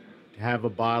have a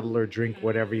bottle or drink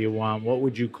whatever you want, what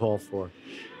would you call for?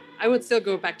 I would still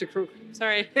go back to Krug.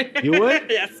 Sorry. You would?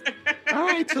 Yes. All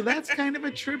right, so that's kind of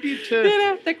a tribute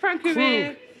to the Grand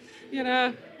Cuvée.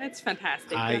 It's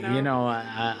fantastic.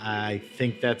 I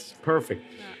think that's perfect.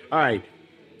 All right.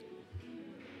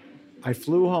 I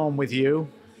flew home with you.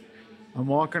 I'm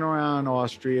walking around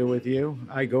Austria with you.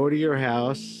 I go to your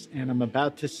house, and I'm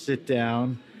about to sit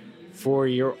down for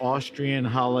your Austrian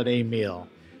holiday meal.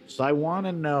 So I want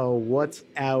to know what's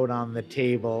out on the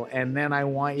table, and then I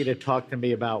want you to talk to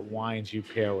me about wines you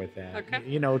pair with that.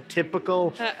 Okay.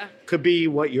 Typical could be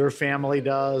what your family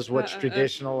does, what's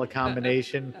traditional, a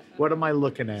combination. What am I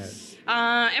looking at?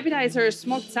 Appetizer,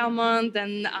 smoked salmon,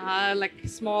 then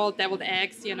small deviled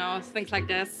eggs, things like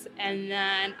this, and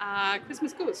then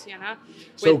Christmas goose,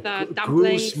 So with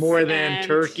dumplings. Goose more than and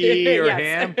turkey or yes.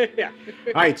 ham? Yeah.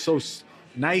 All right, so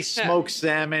nice smoked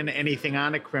salmon, anything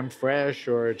on it, creme fraiche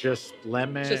or just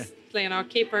lemon? Just,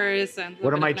 capers and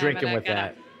what am I lemon, drinking with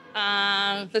that?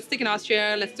 Let's stick in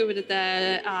Austria. Let's do it at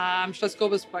the Schloss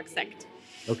Gobelsburg sect.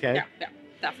 Okay. Yeah,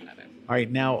 definitely. All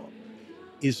right, now,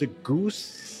 is a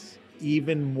goose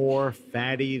even more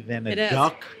fatty than a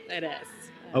duck? It is.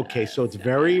 Okay, so it's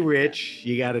very rich.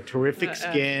 You got a terrific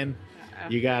skin.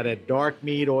 You got a dark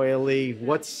meat, oily.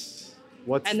 What's?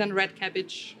 And then red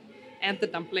cabbage, and the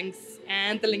dumplings,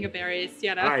 and the lingonberries.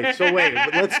 All right, so wait,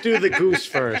 let's do the goose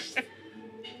first.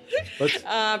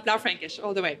 Blaufränkisch,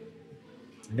 all the way.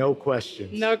 No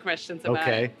questions. No questions about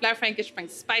Okay. it. Blaufränkisch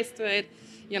brings spice to it,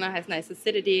 has nice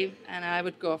acidity, and I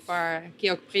would go for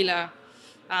Georg Briller,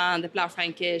 the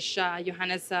Blaufränkisch,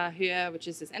 Johannes Höhe, which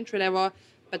is his entry level,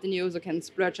 but then you also can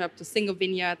splurge up to single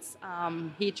vineyards.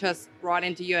 He just brought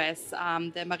into US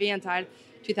the Marienthal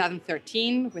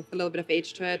 2013 with a little bit of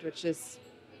age to it, which is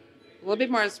a little bit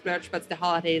more splurge, but it's the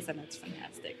holidays and it's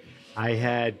fantastic. I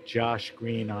had Josh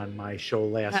Green on my show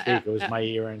last week. It was my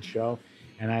year-end show.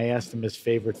 And I asked him his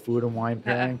favorite food and wine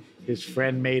pairing. His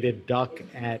friend made a duck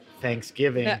at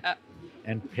Thanksgiving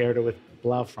and paired it with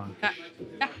Blaufränkisch.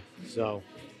 So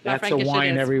that's a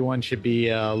wine everyone should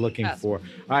be looking for.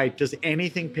 All right, does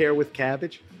anything pair with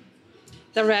cabbage?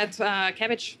 The red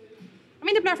cabbage.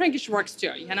 The Blaufränkisch works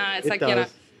too.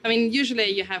 It's usually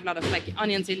you have a lot of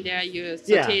onions in there. You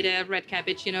saute the red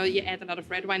cabbage. You add a lot of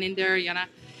red wine in there.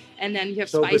 And then you have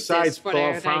spices. So besides for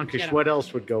Blaufränkisch, what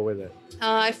else would go with it?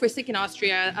 If we're sick in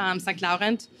Austria, St.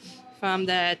 Laurent from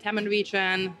the Termen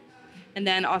region. And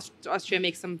then Austria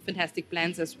makes some fantastic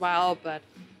blends as well. But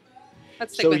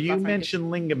let's stick so with you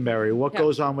mentioned lingonberry. What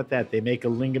goes on with that? They make a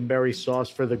lingonberry sauce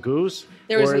for the goose?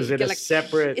 Or is it a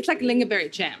separate? It's like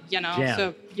lingonberry jam, Jam.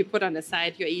 So you put on the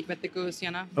side, you eat with the goose,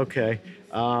 Okay.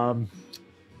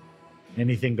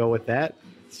 Anything go with that?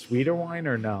 Sweeter wine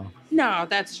or no? No,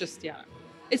 that's just,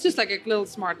 It's just like a little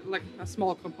a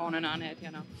small component on it,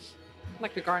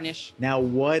 like a garnish. Now,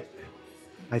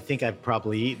 I think I've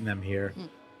probably eaten them here.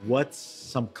 What's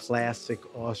some classic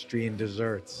Austrian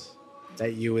desserts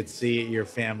that you would see at your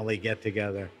family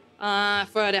get-together?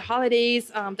 For the holidays,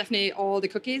 definitely all the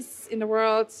cookies in the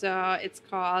world. So it's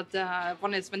called,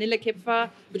 one is Vanillekipferl,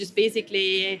 which is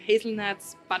basically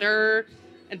hazelnuts, butter,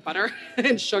 and butter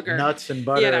and sugar. Nuts and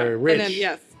butter, rich. And then,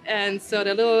 yes. And so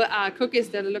the little cookies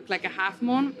that look like a half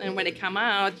moon, and when they come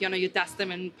out, you dust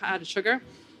them in powdered sugar.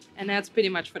 And that's pretty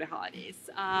much for the holidays.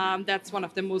 That's one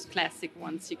of the most classic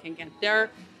ones you can get there.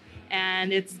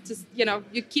 And it's just,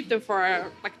 you keep them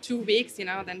for like 2 weeks,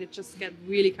 then they just get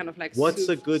really kind of like What's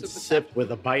a good sip tough.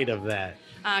 with a bite of that?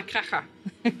 Kracher.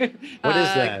 What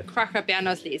is that? Kracher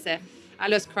Bärnauslese.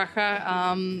 Alles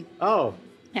Kracher. Oh.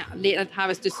 Yeah, late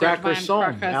harvest dessert Cracker wine.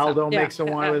 Somm. Aldo makes a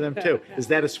wine with them too. Is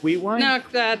that a sweet wine? No,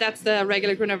 that's the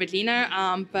regular Grüner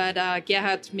Veltliner, but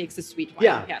Gerhard makes a sweet wine.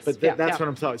 Yeah, yes. but that's what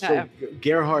I'm talking. So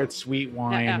Gerhard's sweet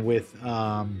wine with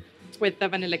the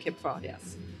vanilla Kipferl,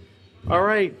 yes. All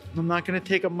right, I'm not going to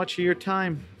take up much of your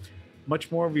time,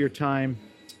 much more of your time.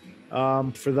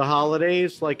 For the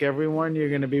holidays, like everyone, you're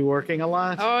going to be working a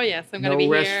lot. Oh yes, I'm going to be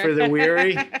here. No rest for the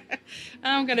weary.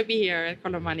 I'm going to be here at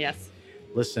Koloman, yes.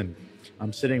 Listen,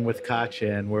 I'm sitting with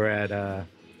Katja, and we're at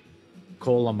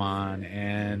Koloman,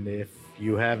 and if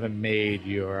you haven't made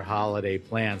your holiday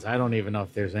plans, I don't even know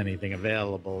if there's anything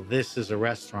available. This is a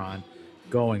restaurant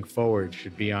going forward,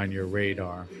 should be on your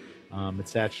radar.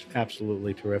 It's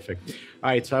absolutely terrific. All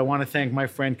right, so I want to thank my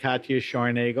friend Katja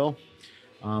Scharnagel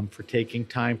for taking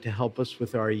time to help us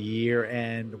with our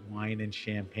year-end wine and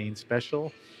champagne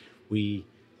special. We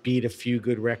beat a few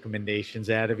good recommendations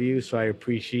out of you, so I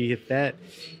appreciate that.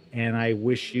 And I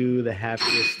wish you the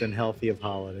happiest and healthy of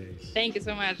holidays. Thank you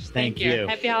so much. Thank you.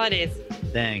 Happy holidays.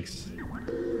 Thanks.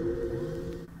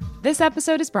 This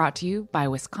episode is brought to you by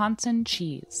Wisconsin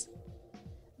Cheese.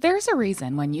 There's a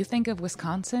reason when you think of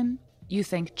Wisconsin, you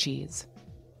think cheese.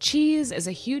 Cheese is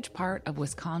a huge part of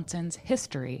Wisconsin's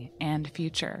history and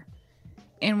future.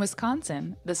 In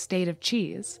Wisconsin, the state of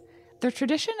cheese, the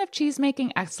tradition of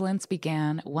cheese-making excellence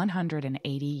began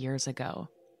 180 years ago,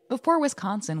 before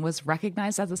Wisconsin was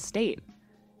recognized as a state.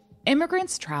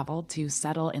 Immigrants traveled to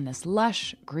settle in this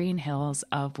lush green hills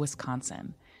of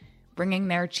Wisconsin, bringing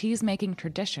their cheese-making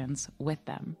traditions with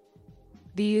them.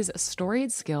 These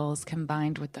storied skills,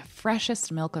 combined with the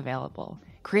freshest milk available,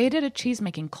 created a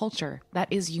cheese-making culture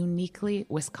that is uniquely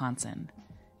Wisconsin.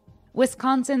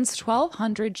 Wisconsin's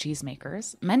 1,200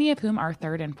 cheesemakers, many of whom are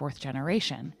third and fourth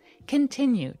generation,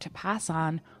 continue to pass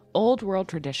on old world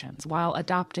traditions while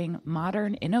adopting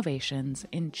modern innovations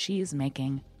in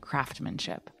cheese-making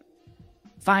craftsmanship.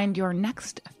 Find your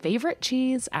next favorite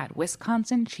cheese at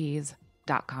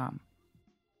wisconsincheese.com.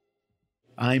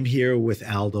 I'm here with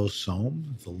Aldo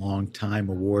Somm, the longtime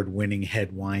award-winning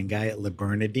head wine guy at Le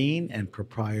Bernardin and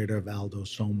proprietor of Aldo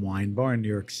Somm Wine Bar in New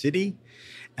York City.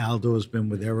 Aldo has been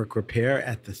with Eric Ripert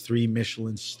at the 3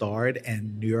 Michelin-starred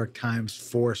and New York Times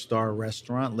 4-star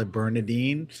restaurant Le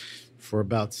Bernardin for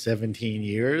about 17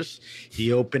 years.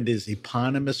 He opened his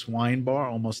eponymous wine bar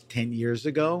almost 10 years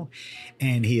ago,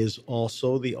 and he is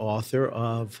also the author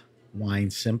of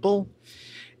Wine Simple.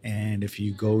 And if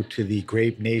you go to the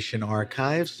Grape Nation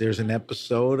archives, there's an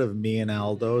episode of me and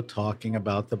Aldo talking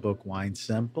about the book Wine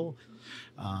Simple.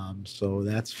 So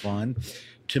that's fun.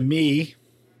 To me,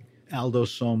 Aldo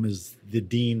Somm is the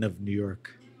dean of New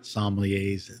York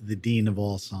sommeliers, the dean of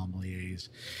all sommeliers.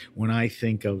 When I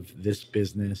think of this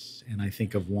business and I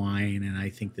think of wine and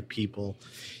I think the people,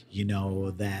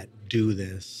 that do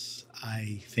this,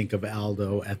 I think of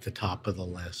Aldo at the top of the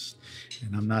list.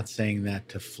 And I'm not saying that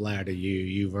to flatter you.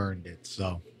 You've earned it.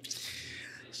 So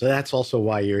that's also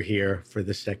why you're here for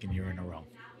the second year in a row. All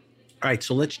right,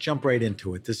 so let's jump right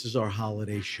into it. This is our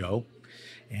holiday show,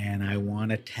 and I want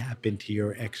to tap into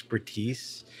your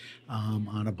expertise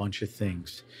on a bunch of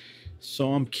things.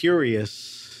 So I'm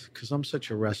curious, because I'm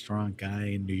such a restaurant guy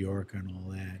in New York and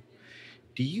all that.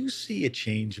 Do you see a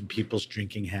change in people's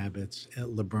drinking habits at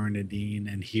Le Bernardin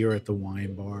and here at the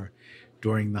wine bar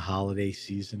during the holiday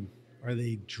season? Are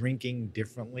they drinking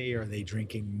differently? Are they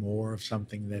drinking more of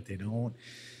something that they don't?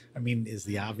 I mean, is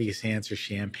the obvious answer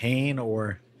champagne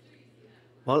or?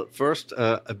 Well, first,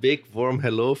 a big warm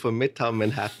hello from Midtown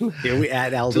Manhattan. Here we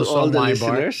add Aldo to all the Wine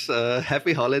listeners.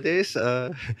 Happy holidays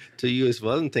to you as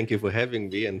well, and thank you for having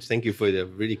me, and thank you for the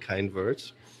really kind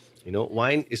words.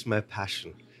 Wine is my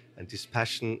passion, and this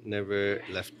passion never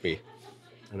left me,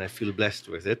 and I feel blessed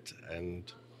with it. And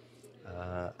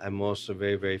I'm also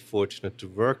very, very fortunate to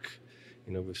work,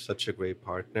 with such a great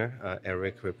partner,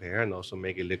 Eric Ripert, and also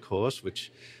Maggie Lecours,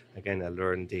 which, again, I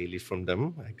learn daily from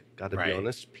them. I got to be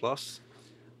honest. Plus,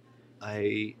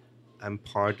 I'm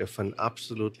part of an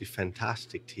absolutely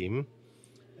fantastic team,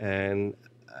 and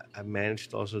I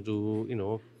managed also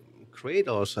to, create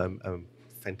also a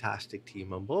fantastic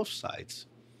team on both sides.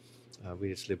 Whether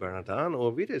it's Le Bernardin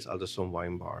or whether it's Aldo Somm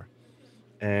Wine Bar.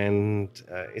 And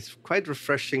it's quite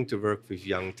refreshing to work with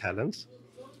young talents.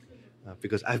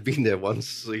 because I've been there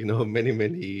once,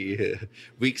 many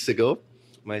weeks ago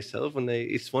myself, and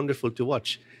it's wonderful to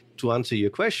watch. To answer your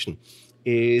question,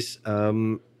 is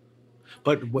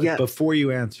before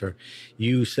you answer,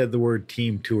 you said the word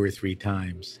team 2 or 3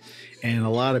 times, and a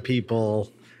lot of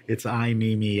people, it's I,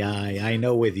 me, I. I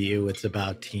know with you, it's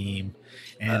about team,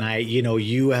 and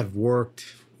you have worked,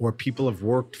 or people have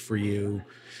worked for you.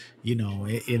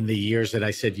 In the years that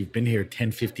I said you've been here,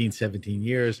 10, 15, 17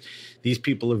 years, these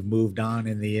people have moved on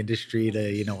in the industry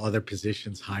to, other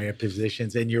positions, higher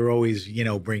positions, and you're always,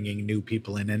 bringing new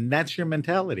people in. And that's your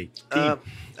mentality.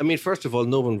 Team. First of all,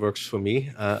 no one works for me.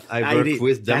 I work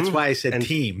with them. That's why I said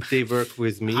team. They work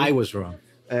with me. I was wrong.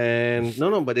 And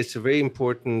no, but it's a very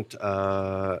important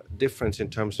difference in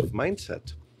terms of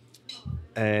mindset.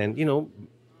 And,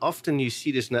 often you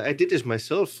see this now. I did this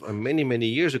myself many, many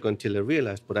years ago until I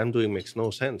realized what I'm doing makes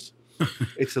no sense.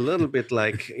 It's a little bit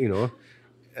like,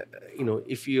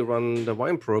 if you run the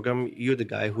wine program, you're the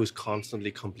guy who is constantly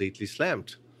completely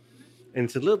slammed. And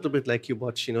it's a little bit like you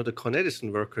watch, the Con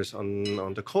Edison workers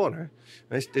on the corner.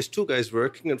 Right? There's 2 guys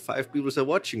working and 5 people are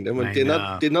watching them, and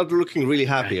they're not looking really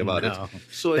happy about it.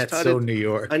 So that's so New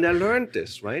York. And I learned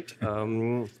this, right?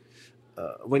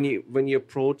 When you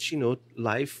approach,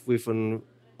 life with an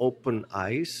open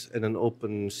eyes and an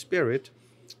open spirit,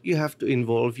 you have to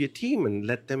involve your team and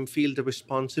let them feel the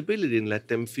responsibility and let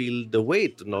them feel the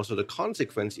weight and also the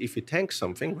consequence if you tank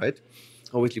something, right?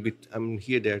 Obviously, I'm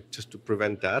there just to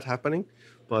prevent that happening.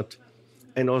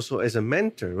 And also as a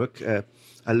mentor, look,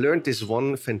 I learned this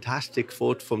one fantastic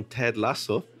quote from Ted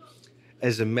Lasso.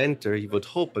 As a mentor, you would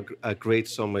hope a great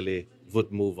sommelier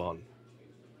would move on.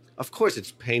 Of course,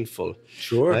 it's painful.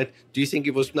 Sure. Right? Do you think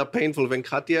it was not painful when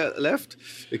Katja left?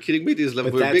 You're kidding me? These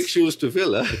were big shoes to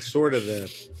fill. Huh? It's sort of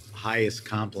the highest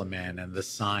compliment and the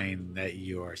sign that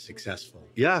you are successful.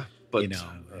 Yeah. But,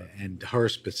 and her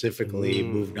specifically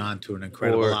moved on to an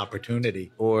incredible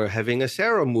opportunity. Or having a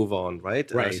Sarah move on, right?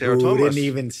 Right. Sarah who Thomas. didn't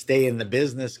even stay in the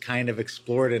business, kind of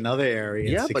explored another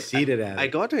area and succeeded at it. I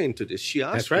got her into this. She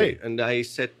asked me, and I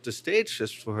set the stage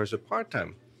just for her as a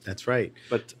part-time. That's right.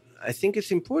 But I think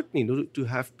it's important, to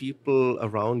have people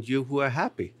around you who are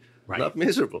happy, not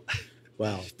miserable.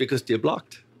 Well, because they're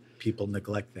blocked. People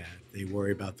neglect that. They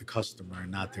worry about the customer and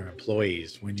not their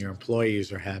employees. When your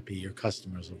employees are happy, your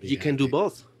customers will be happy. You can do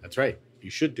both. That's right.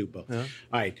 You should do both. Yeah.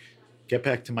 All right. Get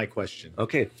back to my question.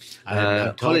 Okay.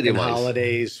 I'm talking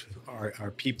holidays.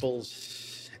 Are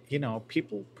people's,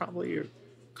 people probably are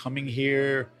coming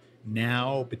here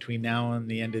now, between now and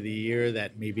the end of the year,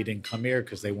 that maybe didn't come here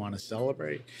because they want to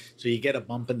celebrate. So you get a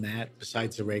bump in that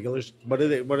besides the regulars. What are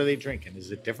they drinking? Is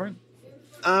it different?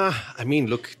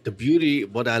 Look, the beauty,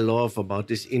 what I love about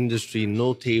this industry,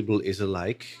 no table is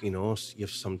alike. You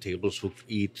have some tables who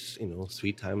eat,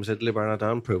 3 times at Le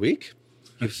Bernardin per week.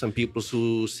 You have some people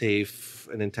who save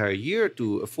an entire year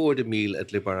to afford a meal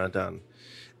at Le Bernardin.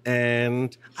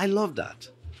 And I love that.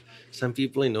 Some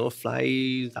people,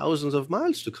 fly thousands of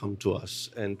miles to come to us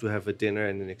and to have a dinner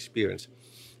and an experience.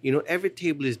 Every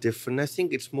table is different. I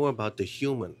think it's more about the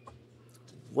human.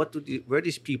 Where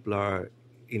these people are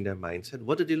in their mindset,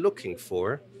 what are they looking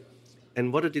for,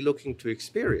 and what are they looking to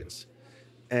experience?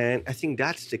 And I think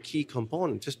that's the key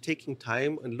component, just taking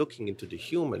time and looking into the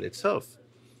human itself.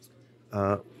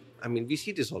 We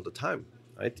see this all the time,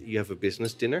 right? You have a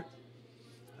business dinner,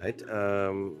 right?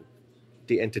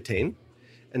 They entertain,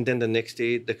 and then the next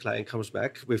day the client comes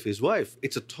back with his wife.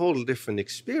 It's a total different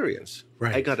experience.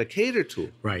 Right. I got to cater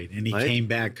to. Right, and he came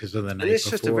back because of the night and it's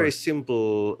before.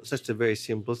 Just a very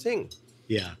simple thing.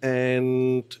 Yeah.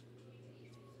 And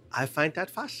I find that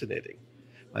fascinating,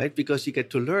 right? Because you get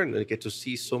to learn and you get to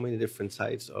see so many different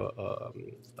sides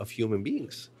of human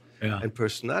beings and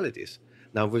personalities.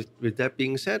 Now, with that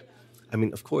being said,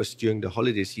 of course, during the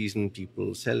holiday season,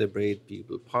 people celebrate,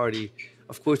 people party.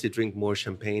 Of course, they drink more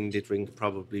champagne. They drink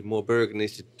probably more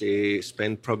Burgundies. They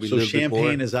spend probably a little bit more. So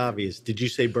champagne is obvious. Did you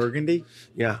say Burgundy?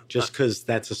 Yeah. Just because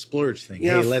that's a splurge thing.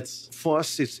 Yeah, hey, for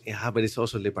us, but it's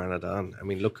also Le Bernardin.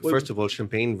 First of all,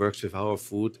 champagne works with our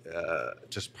food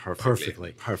just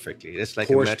perfectly. Perfectly. It's like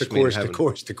course a match to course to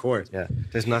course to course. Yeah.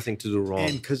 There's nothing to do wrong.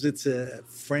 And because it's a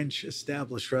French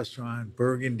established restaurant,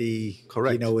 Burgundy,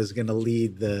 correct, is going to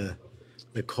lead the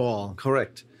call.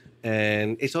 Correct.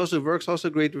 And it also works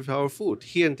great with our food.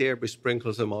 Here and there, we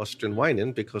sprinkle some Austrian wine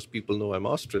in because people know I'm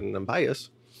Austrian and I'm biased.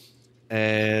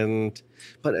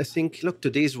 But I think, look,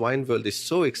 today's wine world is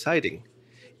so exciting.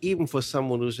 Even for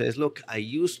someone who says, look, I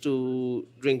used to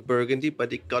drink Burgundy,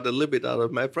 but it got a little bit out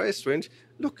of my price range.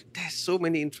 Look, there's so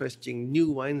many interesting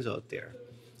new wines out there.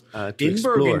 to in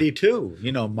explore. Burgundy too.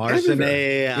 You know, Marsanne,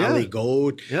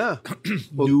 Aligot,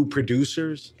 new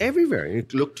producers. Everywhere. You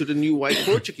look to the new white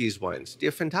Portuguese wines.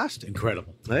 They're fantastic.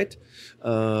 Incredible. Right?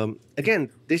 Again,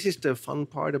 this is the fun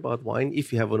part about wine.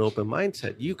 If you have an open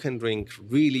mindset, you can drink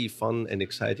really fun and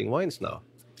exciting wines now.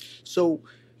 So,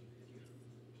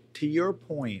 to your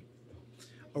point,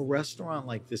 a restaurant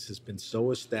like this has been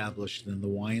so established and the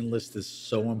wine list is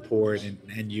so important,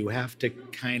 and you have to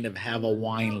kind of have a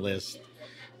wine list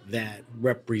that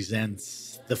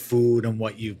represents the food and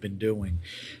what you've been doing.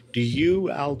 Do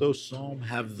you, Aldo Sohm,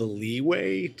 have the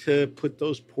leeway to put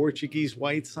those Portuguese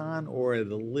whites on, or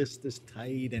the list is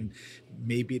tight and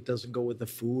maybe it doesn't go with the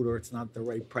food or it's not the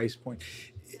right price point?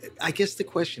 I guess the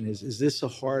question is this a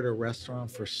harder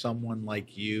restaurant for someone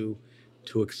like you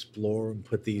to explore and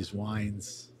put these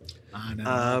wines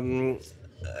on?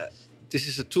 This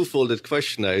is a two-folded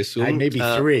question, I assume. Maybe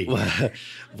three.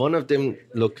 One of them,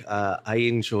 look, I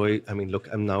enjoy,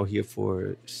 I'm now here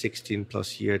for 16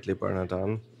 plus years at Le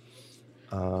Bernardin.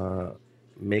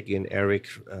 Maggie and Eric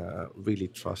really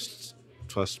trust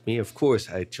me. Of course,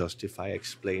 I justify,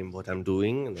 explain what I'm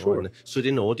doing. Sure. So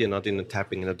they know they're not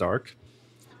tapping in the dark.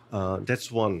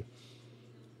 That's one.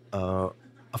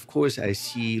 Of course, I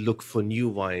look for new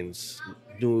wines,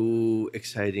 new,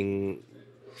 exciting.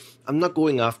 I'm not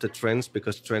going after trends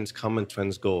because trends come and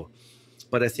trends go.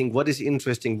 But I think what is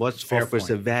interesting, what offers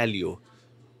a value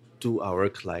to our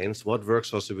clients, what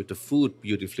works also with the food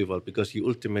beautifully well, because you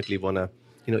ultimately want to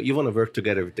work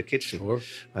together with the kitchen,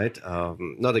 right?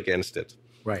 Not against it.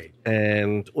 Right.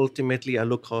 And ultimately, I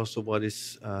look also what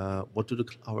do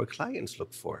our clients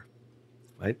look for,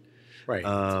 right? Right.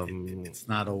 It's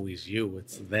not always you,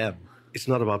 it's them. It's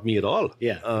not about me at all.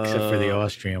 Yeah, except for the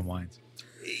Austrian wines.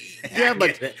 Yeah,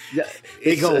 but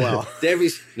they go well. There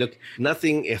is,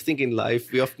 nothing. I think in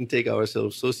life we often take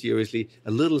ourselves so seriously.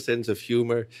 A little sense of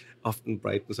humor often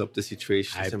brightens up the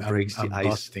situations and breaks the ice.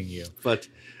 Busting you. But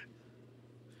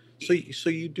so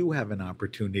you do have an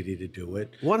opportunity to do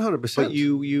it. 100%. But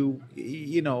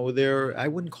you know, I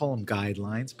wouldn't call them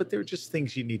guidelines, but they're just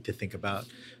things you need to think about: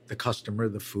 the customer,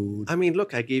 the food.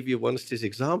 Look, I gave you once this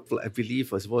example. I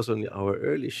believe it was on our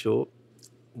early show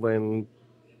when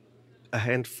a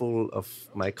handful of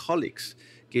my colleagues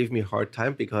gave me a hard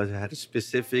time because I had a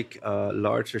specific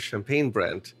larger champagne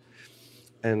brand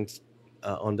and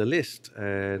on the list.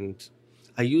 And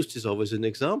I used this always as an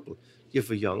example. You have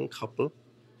a young couple,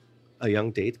 a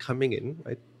young date coming in,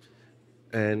 right?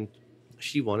 And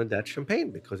she wanted that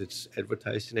champagne because it's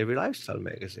advertised in every lifestyle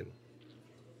magazine.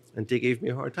 And they gave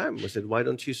me a hard time. I said, why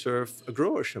don't you serve a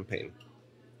grower champagne?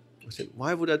 I said,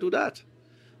 why would I do that?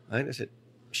 And I said,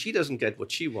 she doesn't get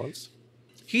what she wants.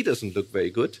 He doesn't look very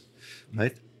good,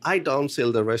 right? I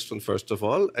downsell the restaurant, first of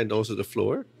all, and also the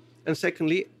floor. And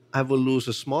secondly, I will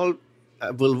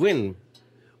win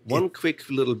one quick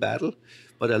little battle,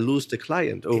 but I lose the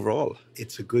client overall.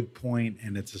 It's a good point,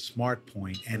 and it's a smart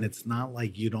point. And it's not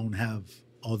like you don't have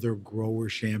other grower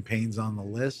champagnes on the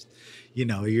list. You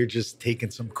know, you're just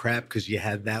taking some crap because you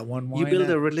had that one wine. You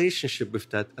build a relationship with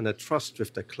that and a trust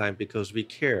with the client because we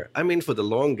care. I'm in for the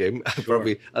long game.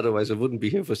 Otherwise I wouldn't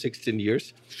be here for 16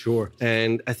 years. Sure.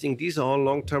 And I think these are all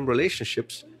long-term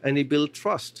relationships and they build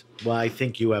trust. Well, I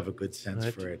think you have a good sense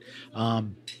for it.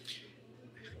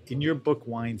 In your book,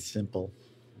 Wine Simple,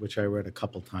 which I read a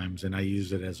couple times and I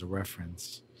use it as a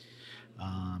reference,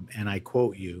 and I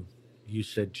quote you, you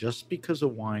said, just because a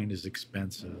wine is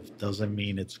expensive doesn't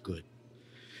mean it's good.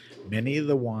 Many of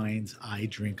the wines I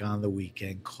drink on the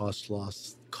weekend cost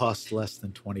less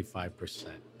than $25.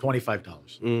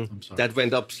 I'm sorry. That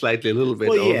went up slightly a little bit.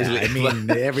 Well,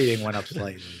 obviously. Everything went up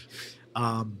slightly.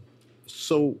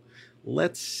 So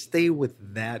let's stay with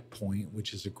that point,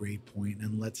 which is a great point,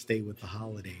 and let's stay with the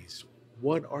holidays.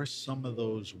 What are some of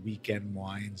those weekend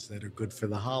wines that are good for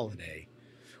the holiday?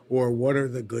 Or what are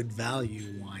the good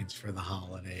value wines for the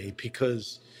holiday?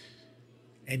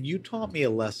 And you taught me a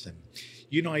lesson.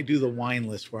 You know, I do the wine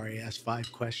list where I ask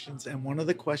 5 questions. And one of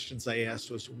the questions I asked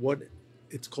was,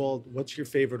 what's your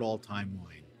favorite all-time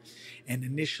wine? And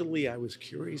initially I was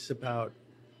curious about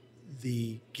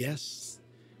the guests'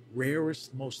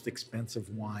 rarest, most expensive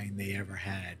wine they ever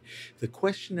had. The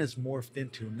question has morphed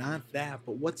into not that,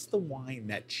 but what's the wine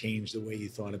that changed the way you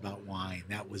thought about wine?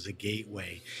 That was a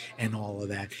gateway and all of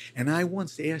that. And I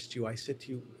once asked you, I said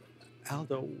to you,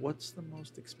 Aldo, what's the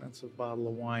most expensive bottle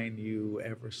of wine you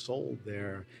ever sold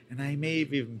there? And I may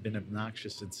have even been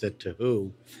obnoxious and said to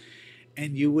who.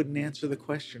 and you wouldn't answer the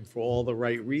question for all the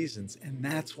right reasons. And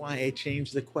that's why I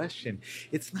changed the question.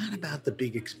 It's not about the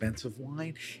big expensive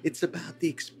wine. It's about the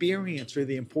experience or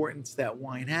the importance that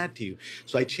wine had to you.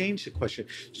 So I changed the question.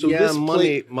 So yeah,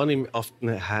 money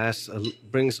often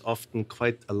brings often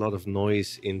quite a lot of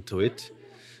noise into it.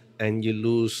 And you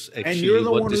lose actually. And you're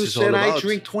the what one this who is all said I about.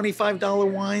 drink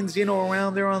 $25 wines,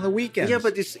 around there on the weekends. Yeah,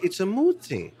 but it's a mood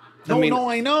thing.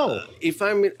 I know. If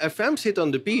I'm sit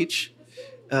on the beach,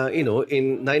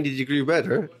 in 90-degree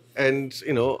weather and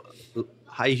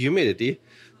high humidity,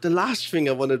 the last thing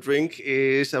I want to drink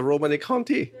is a Romani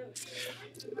Conti.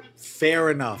 Fair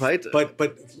enough, right? But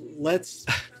let's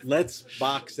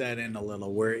box that in a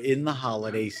little. We're in the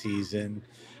holiday season.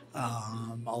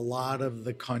 A lot of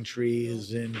the country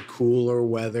is in cooler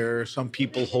weather. Some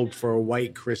people hope for a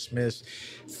white Christmas.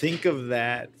 Think of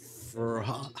that for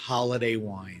holiday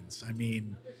wines. I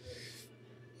mean,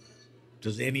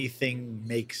 does anything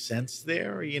make sense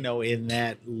there, in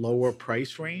that lower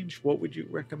price range? What would you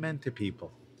recommend to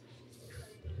people?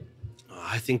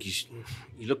 I think you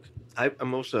look, I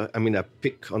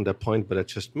pick on the point that I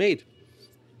just made.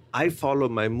 I follow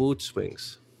my mood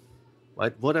swings.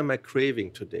 Right? What am I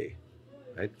craving today?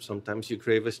 Right? Sometimes you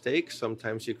crave a steak,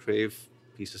 sometimes you crave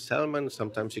a piece of salmon,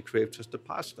 sometimes you crave just a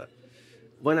pasta.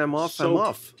 When I'm off, I'm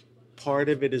off. Part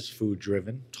of it is food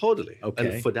driven. Totally.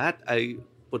 Okay. And for that, I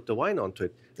put the wine onto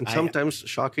it. And sometimes,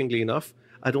 shockingly enough,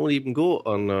 I don't even go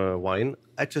on wine.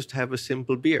 I just have a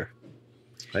simple beer.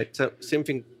 Right? So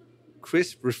something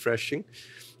crisp, refreshing.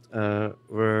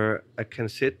 Where I can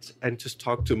sit and just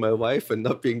talk to my wife and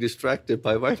not being distracted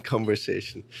by wine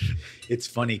conversation. It's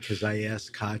funny because I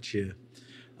asked Katja,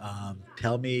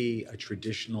 tell me a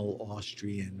traditional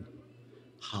Austrian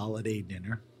holiday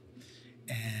dinner,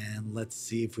 and let's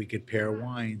see if we could pair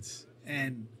wines.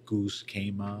 And goose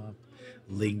came up,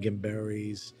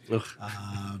 lingonberries,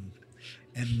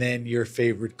 and then your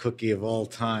favorite cookie of all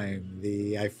time,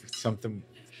 something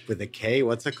with a K.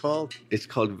 What's it called? It's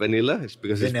called vanilla. It's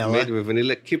because vanilla. It's made with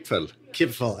vanilla. Kipferl.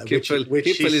 Which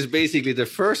Kipferl is basically the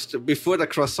first, before the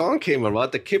croissant came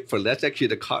around, the Kipferl. That's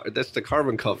actually that's the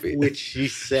carbon coffee. Which she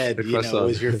said,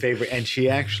 was your favorite. And she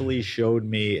actually showed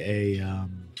me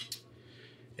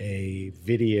a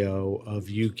video of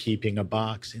you keeping a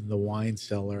box in the wine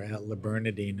cellar at Le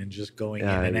Bernardin and just going in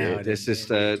and out. This is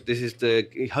the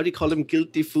how do you call them,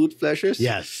 guilty food pleasures?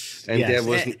 Yes. And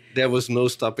there was no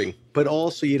stopping. But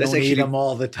also you don't eat them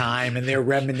all the time, and they're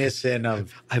reminiscent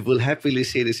of. I will happily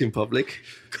say this in public.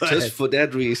 Just for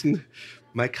that reason,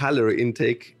 my calorie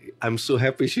intake, I'm so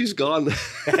happy she's gone.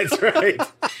 That's right.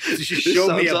 She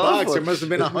showed me a box. There must have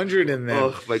been 100 in there.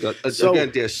 Oh my God.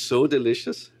 Again, they're so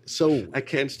delicious. So I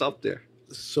can't stop there.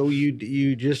 So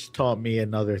you just taught me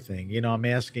another thing. I'm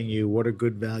asking you what are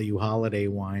good value holiday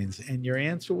wines, and your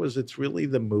answer was it's really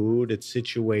the mood, it's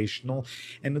situational,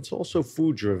 and it's also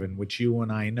food driven, which you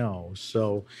and I know.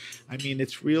 So, I mean,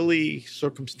 it's really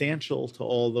circumstantial to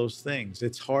all those things.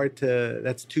 It's hard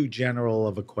that's too general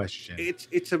of a question.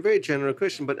 It's a very general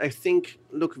question, but I think,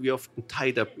 look, we often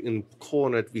tied up in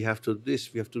cornered. We have to do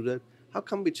this, we have to do that. How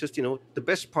come we just, the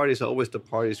best parties are always the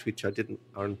parties which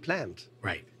aren't planned.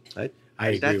 Right. Right.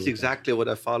 That's exactly what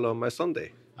I follow on my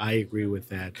Sunday. I agree with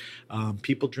that.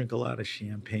 People drink a lot of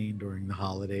champagne during the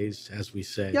holidays, as we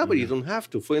said. Yeah, but you don't have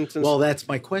to. For instance... Well, that's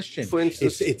my question. For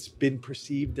instance... It's been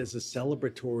perceived as a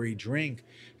celebratory drink.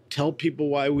 Tell people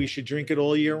why we should drink it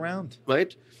all year round.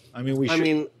 Right? I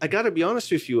mean, I got to be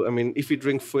honest with you. I mean, if you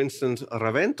drink, for instance,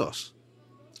 Raventos,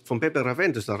 from Pepe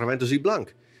Raventos, the Raventos y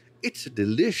Blanc, it's a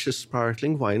delicious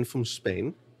sparkling wine from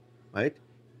Spain, right?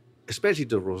 Especially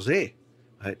the rosé,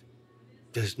 right?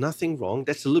 There's nothing wrong.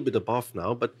 That's a little bit above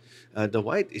now, but the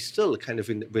white is still kind of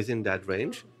within that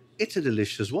range. It's a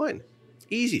delicious wine.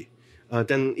 Easy.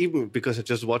 Then even because I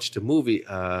just watched the movie.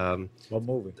 What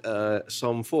movie?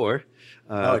 Somme 4.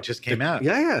 It just came out.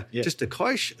 Yeah. Just the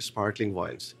Keusch sparkling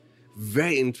wines.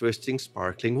 Very interesting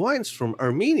sparkling wines from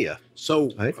Armenia. So,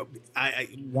 right?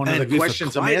 One of the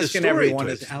questions I'm asking everyone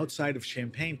is, outside of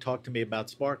champagne, talk to me about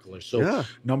sparklers. So,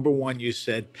 number one, you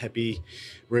said Pepe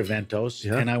Raventos,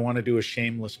 and I want to do a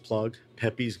shameless plug.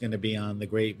 Pepe's going to be on The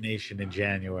Grape Nation in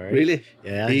January. Really?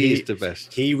 Yeah, he's the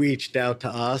best. He reached out to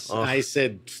us. I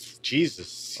said,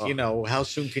 Jesus, how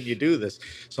soon can you do this?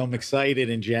 So I'm excited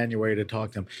in January to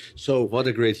talk to him. So, what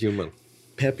a great human.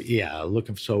 Pepe,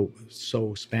 looking so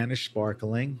Spanish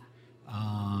sparkling.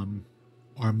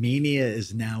 Armenia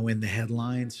is now in the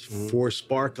headlines for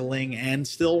sparkling and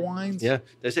still wines. Yeah,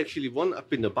 there's actually one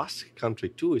up in the Basque country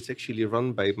too. It's actually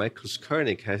run by Michael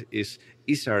Skernick. Is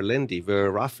Isar Lendi,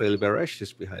 where Rafael Beresh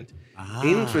is behind.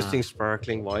 Interesting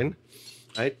sparkling wine.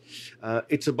 right?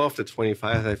 It's above the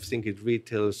 25. I think it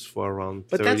retails for around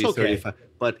But 30, that's okay. 35.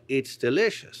 But it's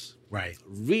delicious. Right.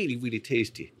 Really, really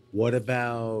tasty. What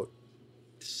about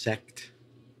sect?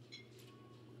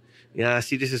 Yeah,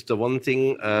 see, this is the one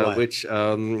thing which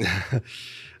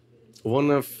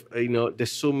one of,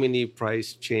 there's so many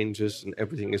price changes and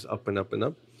everything is up and up and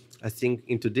up. I think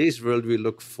in today's world, we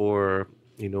look for,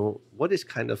 what is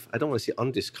kind of, I don't want to say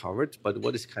undiscovered, but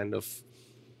what is kind of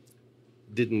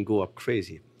didn't go up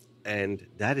crazy. And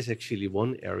that is actually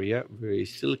one area where you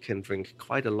still can drink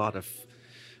quite a lot of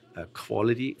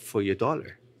quality for your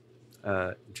dollar.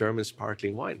 German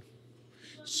sparkling wine.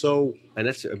 So, and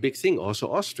that's a big thing.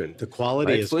 Also, Austrian. The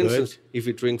quality is for good. Instance, if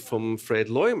you drink from Fred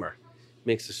Leumer,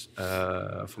 makes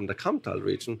from the Kamptal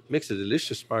region, makes a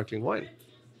delicious sparkling wine.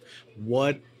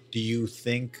 What do you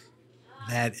think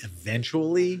that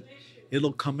eventually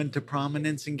it'll come into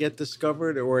prominence and get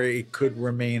discovered, or it could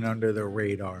remain under the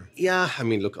radar? Yeah, I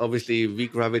mean, look, obviously we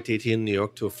gravitate here in New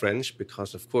York to French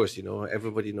because, of course,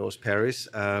 everybody knows Paris.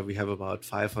 We have about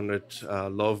 500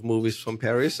 love movies from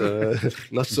Paris,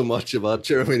 not so much about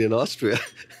Germany and Austria.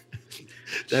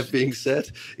 That being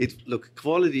said,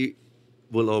 quality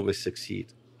will always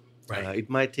succeed. Right. It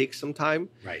might take some time,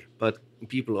 right? But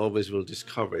people always will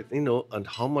discover it. And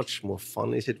how much more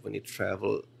fun is it when you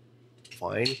travel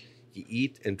wine? You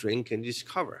eat and drink and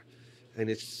discover, and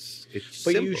it's But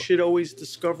simple. you should always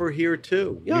discover here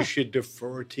too. Yeah. You should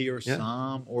defer to your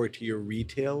som or to your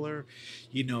retailer.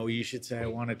 You should say, I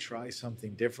want to try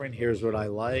something different. Here's what I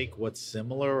like. What's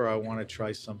similar? Or I want to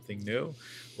try something new.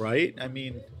 Right? I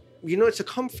mean, it's a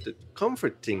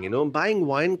comfort thing. Buying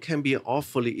wine can be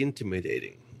awfully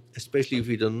intimidating, especially if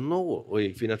you don't know or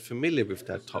if you're not familiar with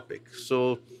that topic.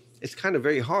 So it's kind of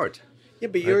very hard. Yeah,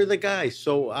 but you're the guy.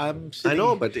 So I'm sitting, I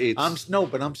know, but it's...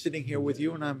 I'm sitting here with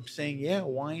you and I'm saying, yeah,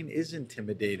 wine is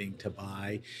intimidating to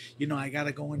buy. I got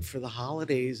to go in for the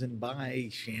holidays and buy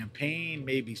champagne,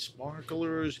 maybe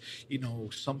sparklers,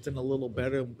 something a little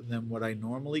better than what I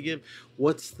normally give.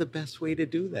 What's the best way to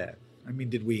do that? I mean,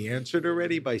 did we answer it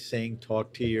already by saying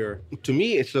talk to your... To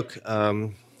me, it's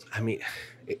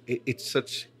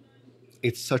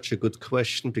it's such a good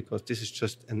question because this is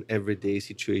just an everyday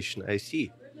situation I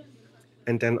see.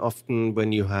 And then often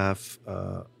when you have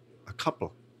a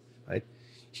couple, right?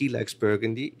 He likes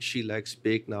Burgundy, she likes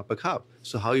big Napa Cab.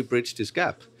 So how you bridge this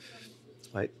gap,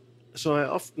 right? So I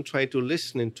often try to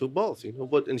listen into both,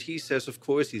 and he says, of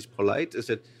course, he's polite. I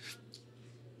said,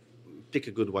 pick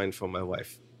a good wine for my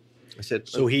wife. I said,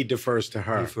 so he defers to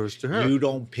her. Defers to her. You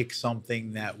don't pick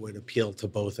something that would appeal to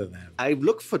both of them. I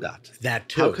look for that. That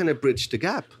too. How can I bridge the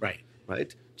gap? Right.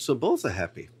 Right. So both are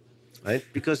happy. Right,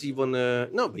 because you want to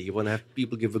have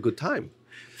people give a good time.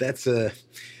 That's a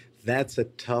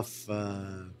tough.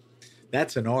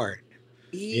 That's an art.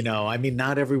 I mean,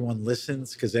 not everyone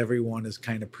listens because everyone is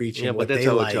kind of preaching. Yeah, what but that's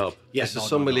they our like. job. Yeah, as a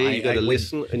sommelier, you got to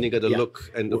listen and you got to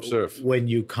look and observe. When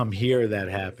you come here, that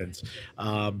happens.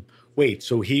 Wait,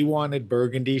 so he wanted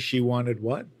Burgundy, she wanted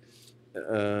what?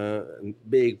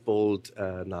 Big, bold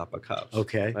Napa Cabs.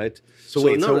 Okay. Right? So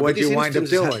what do you wind up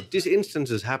doing? These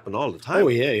instances happen all the time. Oh,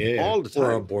 yeah. All the time.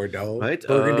 Or a Bordeaux. Right?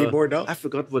 Burgundy Bordeaux. I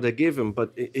forgot what I gave him,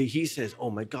 but he says, oh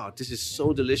my God, this is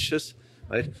so delicious.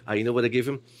 Right? You know what I gave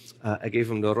him? I gave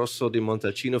him the Rosso di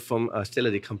Montalcino from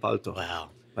Stella di Campalto. Wow.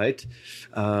 Right?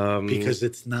 Because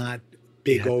it's not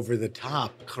big over the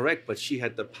top. Correct, but she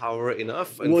had the power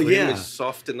enough, and for him it's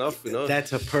soft enough,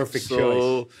 That's a perfect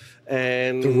choice.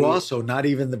 And the Rosso, not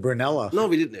even the Brunello. No,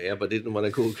 we didn't. Yeah, but didn't want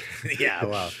to cook. Yeah,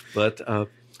 wow. But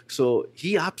so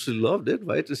he absolutely loved it,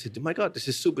 right? He said, "Oh my God, this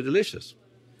is super delicious."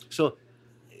 So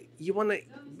you want to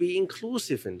be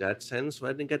inclusive in that sense,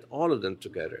 right? And get all of them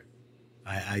together.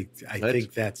 I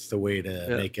think that's the way to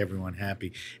make everyone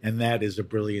happy. And that is a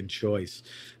brilliant choice.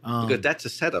 Because that's a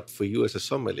setup for you as a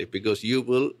sommelier, because you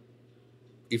will,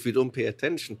 if you don't pay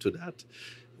attention to that,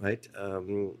 right,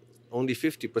 only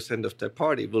 50% of the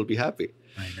party will be happy.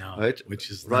 I know. Right? Which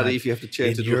is rather if you have to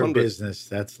change in it to your 100. business,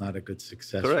 that's not a good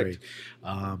success rate.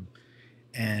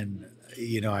 And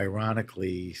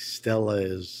ironically, Stella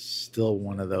is still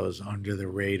one of those under the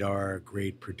radar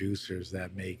great producers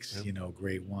that makes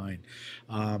great wine.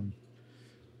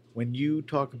 When you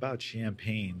talk about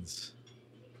champagnes,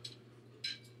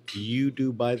 do you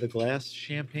do by the glass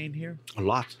champagne here? A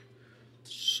lot.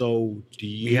 So do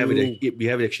you? We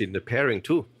have it actually in the pairing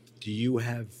too. Do you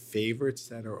have favorites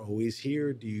that are always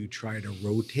here? Do you try to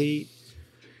rotate?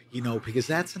 Because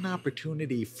that's an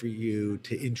opportunity for you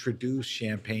to introduce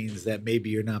champagnes that maybe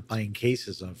you're not buying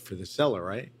cases of for the cellar,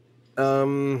 right?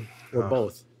 Or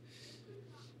both.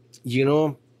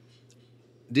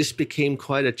 this became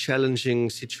quite a challenging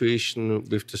situation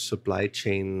with the supply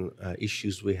chain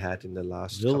issues we had in the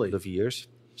last couple of years.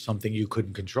 Something you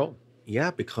couldn't control.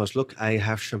 Yeah, because look, I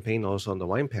have champagne also on the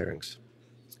wine pairings.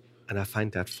 And I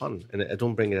find that fun. And I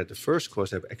don't bring it at the first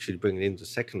course. I actually bring it in the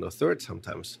second or third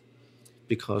sometimes.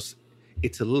 Because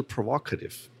it's a little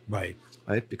provocative. Right.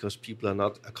 Because people are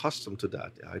not accustomed to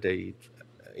that.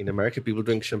 In America, people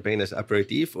drink champagne as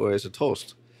aperitif or as a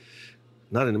toast.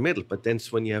 Not in the middle. But then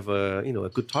when you have a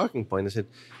good talking point, I said,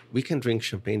 we can drink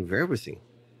champagne with everything.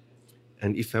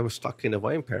 And if I'm stuck in a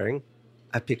wine pairing,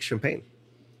 I pick champagne.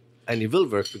 And it will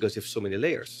work because you have so many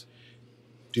layers.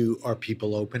 Are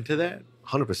people open to that?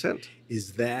 100%.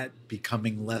 Is that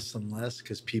becoming less and less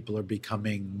because people are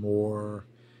becoming more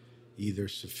either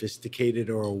sophisticated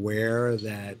or aware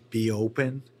that be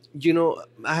open?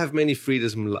 I have many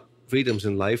freedoms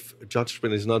in life.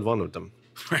 Judgment is not one of them.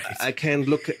 Right. I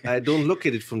don't look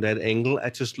at it from that angle.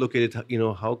 I just look at it,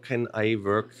 how can I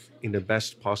work in the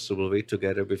best possible way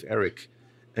together with Eric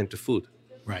and the food?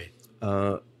 Right.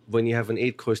 When you have an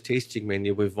 8-course tasting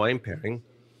menu with wine pairing,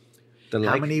 then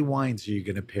how many wines are you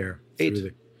going to pair?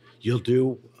 8. You'll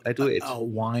do. I do 8. A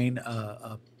wine,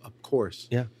 a course.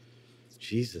 Yeah.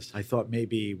 Jesus, I thought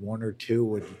maybe 1 or 2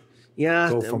 would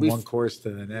go from one course to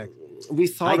the next. We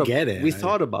thought We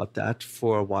thought about that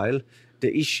for a while.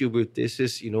 The issue with this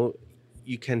is,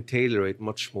 you can tailor it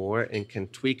much more and can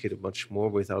tweak it much more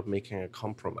without making a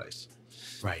compromise.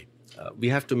 Right. We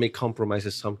have to make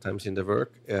compromises sometimes in the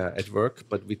at work,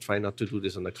 but we try not to do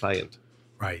this on the client.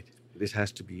 Right. This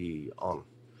has to be on.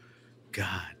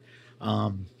 God.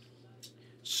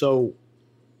 So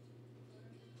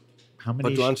how many?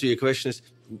 But to answer your question is,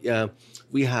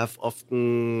 we have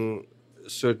often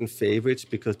certain favorites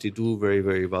because they do very,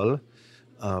 very well.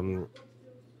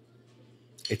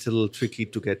 It's a little tricky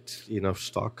to get enough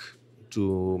stock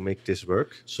to make this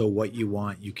work. So what you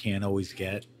want, you can't always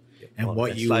get. And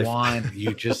what you life. want,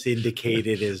 you just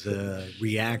indicated as a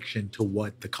reaction to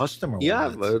what the customer wants.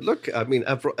 Yeah, but look,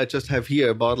 I just have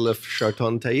here a bottle of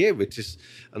Charton Taillé, which is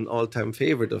an all-time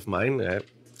favorite of mine.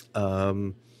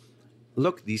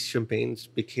 Look, these champagnes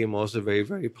became also very,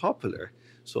 very popular.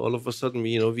 So all of a sudden,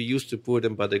 we used to pour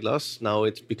them by the glass. Now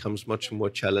it becomes much more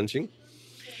challenging.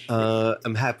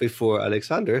 I'm happy for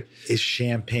Alexander. Is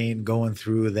champagne going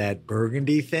through that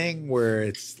Burgundy thing where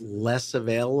it's less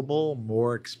available,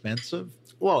 more expensive?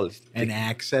 Well, and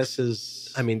access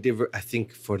is... they were, I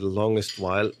think for the longest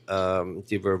while,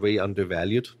 they were way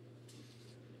undervalued.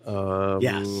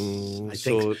 Yes, I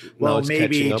think. Well,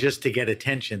 maybe just to get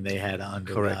attention, they had to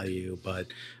undervalue.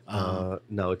 Correct. But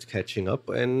now it's catching up.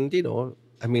 And,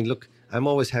 look, I'm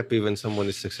always happy when someone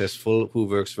is successful who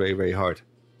works very, very hard.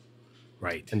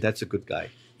 Right. And that's a good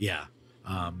guy. Yeah.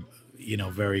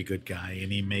 Very good guy.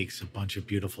 And he makes a bunch of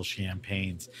beautiful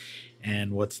champagnes.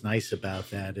 And what's nice about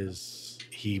that is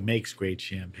he makes great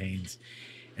champagnes.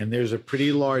 And there's a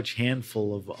pretty large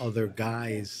handful of other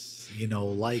guys,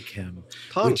 like him.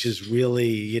 Tons. Which is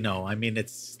really,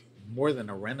 it's more than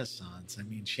a renaissance.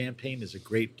 Champagne is a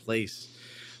great place,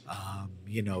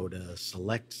 to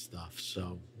select stuff.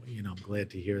 So, I'm glad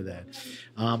to hear that.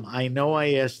 I know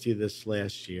I asked you this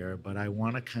last year, but I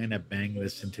want to kind of bang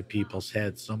this into people's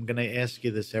heads. So I'm going to ask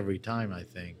you this every time, I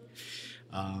think.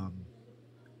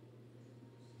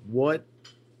 What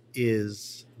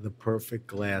is the perfect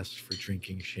glass for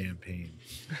drinking champagne?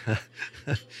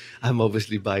 I'm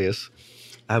obviously biased.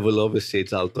 I will always say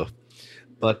Zalto.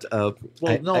 But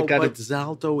but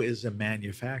Zalto is a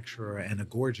manufacturer and a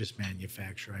gorgeous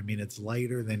manufacturer. It's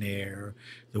lighter than air.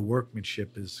 The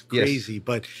workmanship is crazy. Yes.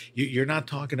 But you're not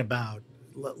talking about.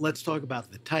 Let's talk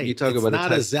about the type. You talk it's about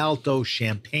not a Zalto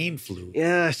champagne flute.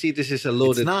 Yeah, see, this is a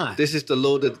loaded. It's not. This is the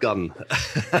loaded gun.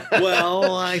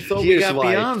 Well, I thought we got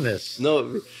beyond this.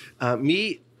 No,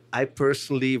 I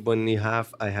personally,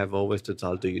 I have always the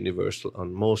Zalto Universal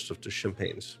on most of the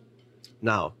champagnes.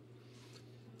 Now,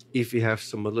 if you have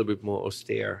some a little bit more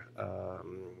austere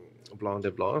Blanc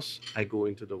de Blancs, I go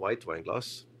into the white wine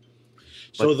glass.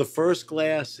 So the first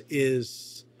glass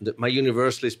is... my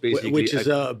Universal is basically... Which is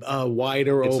a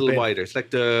wider it's open... a little wider. It's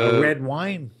like a red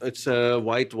wine? It's a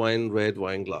white wine, red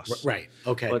wine glass. Right,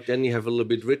 okay. But then you have a little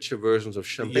bit richer versions of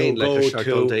champagne, like a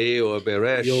Charton Taillé or a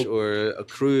Bérèche or a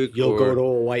Krug. You'll go to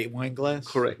a white wine glass?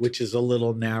 Correct. Which is a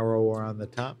little narrower on the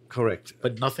top? Correct.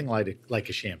 But nothing like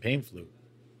a champagne flute.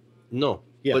 No.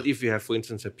 Yeah. But if you have, for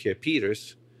instance, a Pierre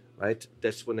Peters, right,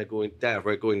 that's when I go in there,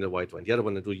 we're going the white one. The other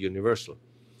one I do Universal.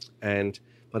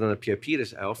 But on a Pierre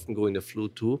Peters, I often go in the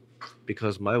flute too,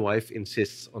 because my wife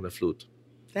insists on a flute.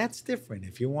 That's different.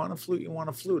 If you want a flute, you want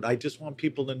a flute. I just want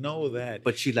people to know that.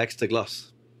 But she likes the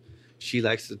glass. She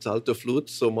likes the Zalto flute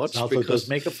so much. Zalto does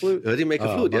make a flute? They make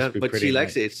a flute, yeah. But she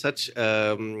likes nice. it. It's such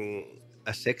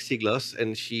a sexy gloss,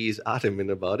 and she's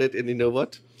adamant about it. And you know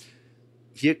what?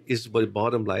 Here is the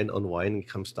bottom line on wine. It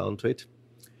comes down to it.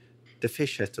 The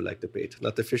fish has to like the bait,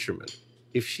 not the fisherman.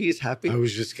 If she is happy, I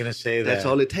was just going to say that's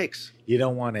all it takes. You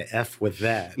don't want to F with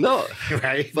that. No.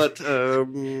 Right? But,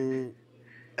 and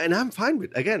I'm fine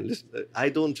with, again, listen, I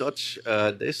don't judge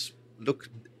this. Look,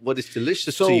 what is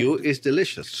delicious to you is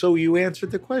delicious. So you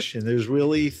answered the question. There's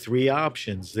really three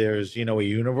options. There's, a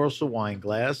universal wine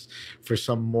glass. For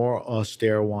some more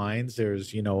austere wines,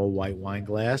 there's, a white wine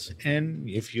glass. And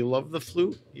if you love the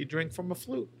flute, you drink from a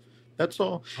flute. That's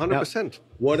all. 100%. Now,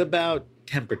 what about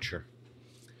temperature?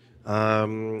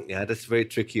 Yeah, that's very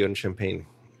tricky on champagne.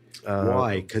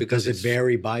 Why? Does it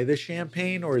vary by the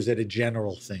champagne, or is it a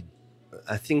general thing?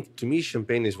 I think, to me,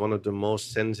 champagne is one of the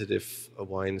most sensitive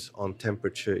wines on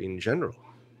temperature in general.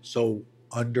 So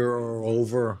under or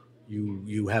over,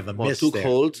 you have a miss too there.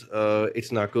 Cold,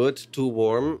 it's not good. Too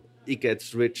warm, it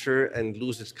gets richer and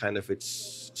loses kind of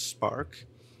its spark.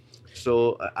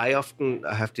 So I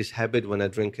have this habit when I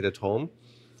drink it at home.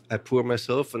 I pour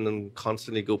myself and then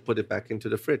constantly go put it back into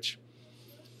the fridge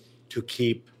to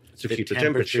keep the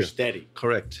temperature steady.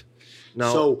 Correct.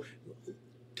 Now, so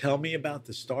tell me about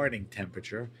the starting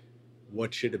temperature.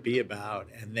 What should it be about?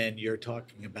 And then you're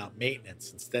talking about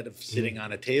maintenance. Instead of sitting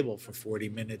on a table for 40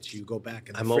 minutes, you go back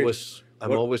in the fridge.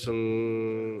 I'm always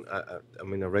on,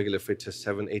 a regular fridge is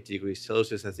 7-8 degrees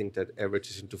Celsius. I think that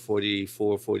averages into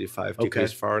 44, 45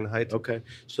 degrees Fahrenheit. Okay.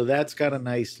 So that's got a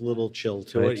nice little chill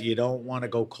to it. You don't want to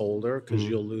go colder because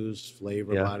you'll lose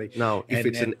flavor body. Now, if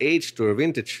it's an aged or a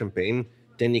vintage champagne,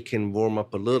 then you can warm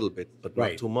up a little bit, but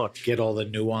not too much. Get all the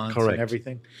nuance and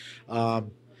everything.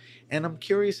 And I'm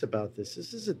curious about this.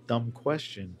 This is a dumb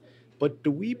question, but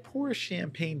do we pour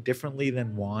champagne differently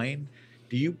than wine?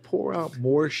 Do you pour out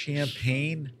more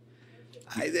champagne?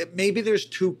 Maybe there's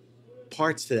two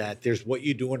parts to that. There's what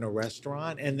you do in a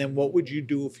restaurant, and then what would you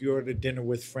do if you're at a dinner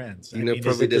with friends?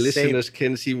 Probably the listeners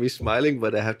can see me smiling,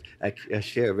 but I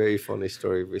share a very funny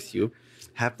story with you.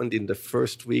 Happened in the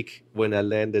first week when I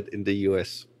landed in the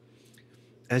US.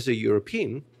 As a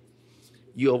European,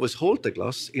 you always hold the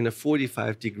glass in a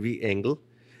 45-degree angle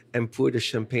and pour the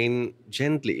champagne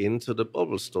gently in so the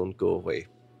bubbles don't go away.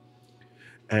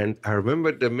 And I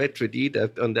remember the maître d'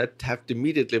 that on that tapped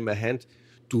immediately in my hand,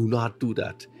 do not do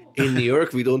that. In New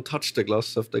York, we don't touch the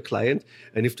glass of the client.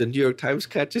 And if the New York Times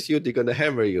catches you, they're going to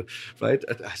hammer you, right?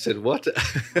 And I said, what?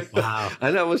 Wow.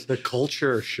 And I was... The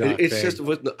culture shock. It's just...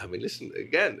 listen,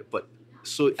 again, but...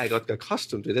 So I got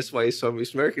accustomed to it. That's why I saw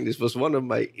Miss American. This was one of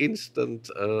my instant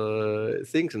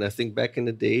things. And I think back in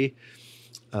the day,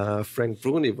 Frank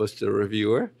Bruni was the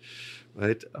reviewer,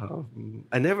 right?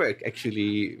 I never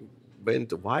actually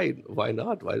went, why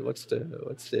not? What's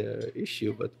the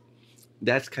issue? But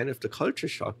that's kind of the culture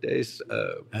shock.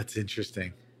 That's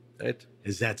interesting. Right?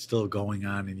 Is that still going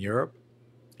on in Europe?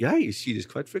 Yeah, you see this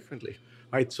quite frequently.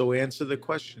 All right, so answer the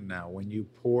question now. When you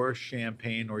pour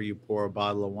champagne or you pour a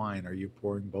bottle of wine, are you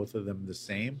pouring both of them the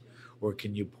same, or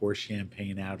can you pour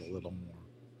champagne out a little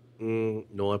more?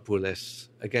 No, I pour less.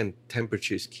 Again,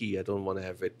 temperature is key. I don't want to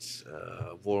have it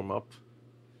warm up.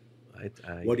 Right?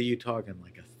 What are you talking,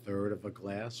 like a third of a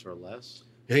glass or less?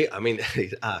 Hey,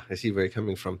 I see where you're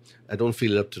coming from. I don't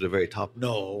fill it up to the very top.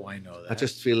 No, I know that. I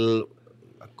just fill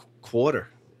a quarter.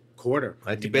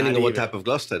 Right? Depending on what type of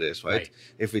glass that is, right?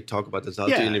 If we talk about the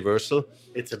Zalto Universal,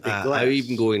 it's a big glass. I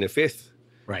even go in a fifth.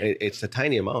 Right. It's a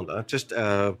tiny amount. Just,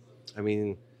 a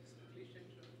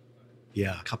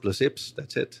couple of sips.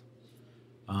 That's it.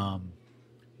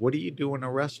 What do you do in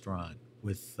a restaurant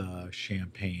with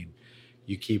champagne?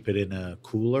 You keep it in a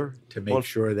cooler to make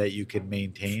sure that you can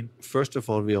maintain? First of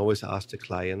all, we always ask the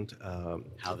client,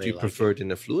 how do you prefer it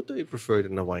in a flute or you prefer it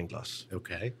in a wine glass?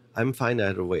 Okay. I'm fine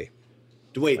either way.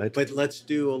 Wait, right? But let's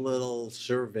do a little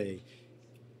survey.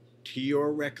 To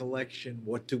your recollection,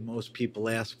 what do most people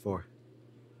ask for?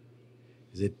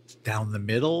 Is it down the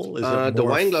middle? Is it the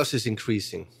wine glass is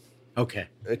increasing. Okay.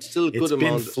 It's still a good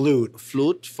amount. It's been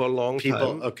flute for a long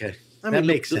time. Okay. That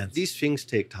makes sense. These things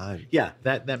take time. Yeah,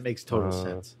 that makes total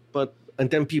sense. And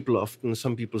then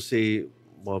some people say,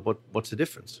 well, what's the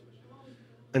difference?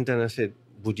 And then I said,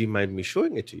 would you mind me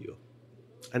showing it to you?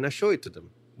 And I show it to them,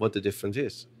 what the difference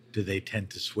is. Do they tend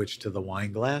to switch to the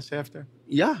wine glass after?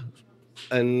 Yeah.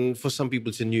 And for some people,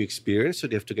 it's a new experience, so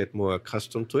they have to get more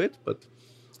accustomed to it. But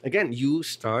again, you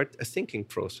start a thinking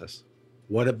process.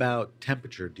 What about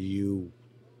temperature? Do you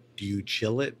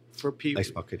chill it for people?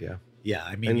 Ice bucket, yeah.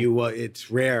 Yeah, it's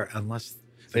rare unless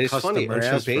the and it's customer funny, on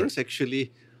asks champagnes,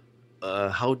 actually,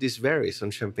 how this varies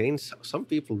on champagnes. Some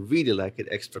people really like it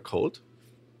extra cold,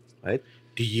 right?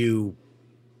 Do you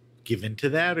give into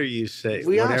that, or you say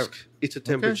We whatever? ask, is the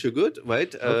temperature good,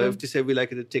 right? If they say we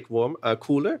like it a tick warm,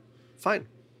 cooler, fine.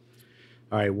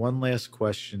 All right, one last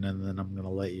question, and then I'm going to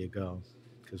let you go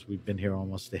because we've been here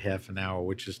almost a half an hour,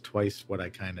 which is twice what I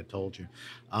kind of told you.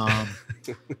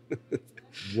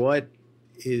 What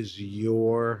is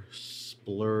your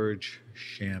splurge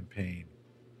champagne?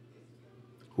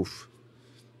 Oof.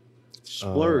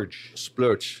 Splurge.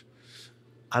 Splurge.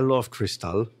 I love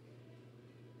Cristal.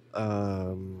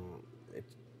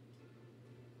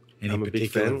 Any I'm a big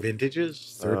particular fan.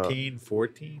 vintages? 13,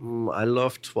 14? I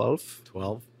love 12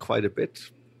 12? quite a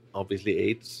bit. Obviously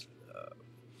 8.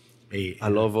 8. I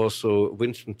love also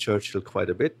Winston Churchill quite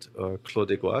a bit, or Clos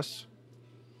de Goisse.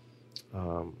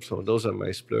 So those are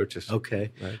my splurges.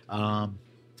 Okay. Right.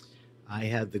 I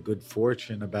had the good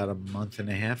fortune about a month and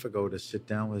a half ago to sit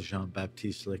down with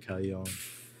Jean-Baptiste Le Caillon.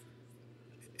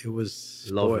 It was...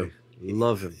 Love him.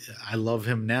 I love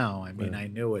him now. I mean, Yeah. I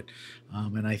knew it.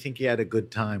 And I think he had a good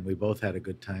time. We both had a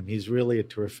good time. He's really a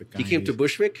terrific guy. He came to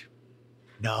Bushwick?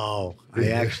 No, I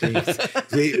actually.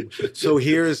 So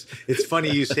it's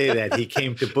funny you say that. He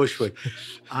came to Bushwick.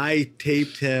 I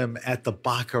taped him at the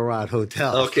Baccarat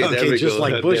Hotel. Okay, there we just go.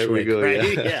 like There we Bushwick, go, right?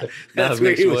 yeah. Yeah, That that's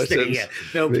where makes he more was staying. sense. Yeah.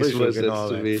 No Makes more Bushwick and all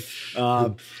sense to that.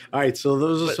 me. All right, so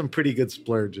those are some pretty good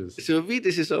splurges. So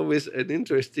this is always an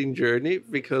interesting journey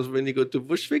because when you go to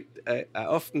Bushwick, I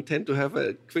often tend to have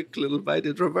a quick little bite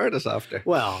at Roberta's after.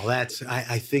 Well, I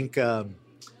think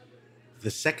the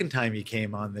second time you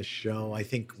came on this show, I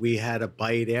think we had a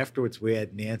bite afterwards. We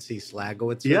had Nancy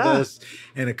Slagowitz with us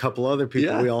and a couple other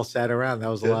people. Yeah. We all sat around. That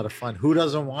was a lot of fun. Who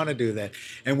doesn't want to do that?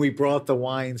 And we brought the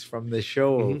wines from the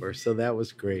show over. So that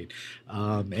was great.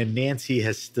 And Nancy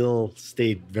has still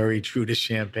stayed very true to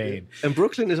champagne. And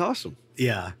Brooklyn is awesome.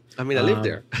 Yeah. I mean, I live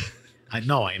there. I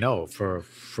know for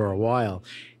a while.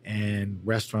 And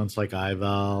restaurants like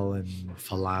Ival and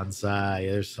Falanza,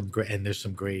 there's some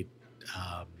great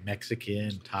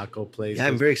Mexican taco places. Yeah,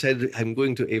 I'm very excited. I'm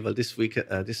going to Eval this week,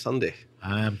 this Sunday.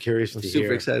 I'm curious I'm to super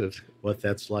hear excited. what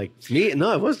that's like.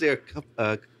 I was there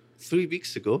 3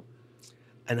 weeks ago,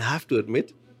 and I have to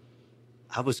admit,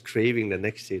 I was craving the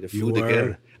next day the food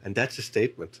again, and that's a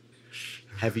statement.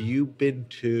 Have you been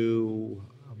to?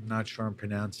 I'm not sure I'm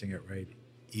pronouncing it right.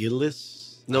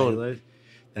 Elis? No. Elis?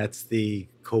 That's the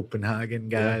Copenhagen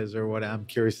guys or what? I'm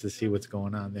curious to see what's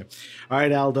going on there. All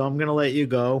right, Aldo, I'm going to let you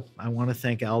go. I want to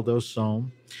thank Aldo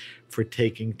Sohm for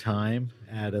taking time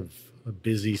out of a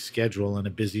busy schedule and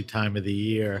a busy time of the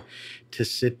year to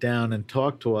sit down and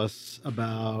talk to us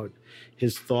about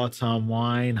his thoughts on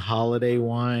wine, holiday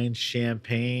wine,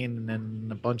 champagne,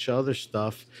 and a bunch of other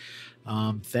stuff.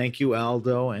 Thank you,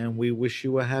 Aldo, and we wish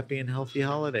you a happy and healthy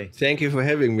holiday. Thank you for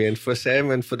having me. And for Sam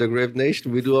and for the Grape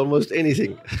Nation, we do almost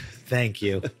anything. Thank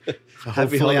you. Happy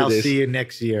Hopefully I'll holidays. see you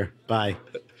next year. Bye.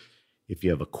 If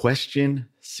you have a question,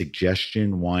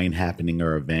 suggestion, wine happening,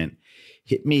 or event,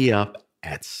 hit me up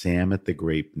at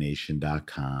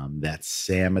sam@thegrapenation.com. That's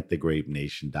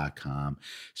sam@thegrapenation.com.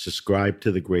 Subscribe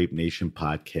to the Grape Nation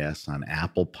podcast on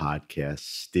Apple Podcasts,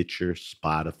 Stitcher,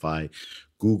 Spotify,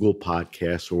 Google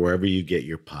Podcasts, or wherever you get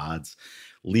your pods.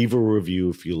 Leave a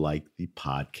review if you like the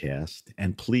podcast,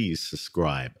 and please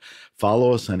subscribe.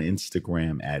 Follow us on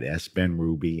Instagram at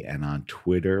 @SBenRuby and on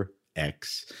Twitter,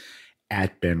 X,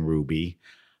 @BenRuby.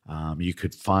 You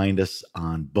could find us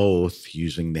on both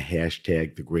using the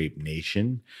hashtag The Grape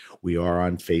Nation. We are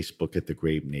on Facebook at The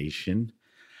Grape Nation.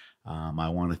 I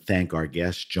want to thank our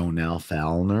guests, Jonelle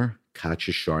Fallner,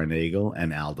 Katja Scharnagel,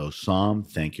 and Aldo Sohm.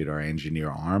 Thank you to our engineer,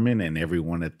 Armin, and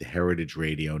everyone at the Heritage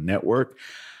Radio Network.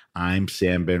 I'm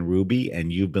Sam Benrubi,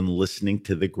 and you've been listening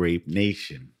to The Grape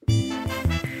Nation.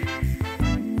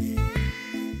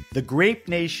 The Grape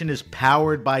Nation is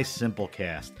powered by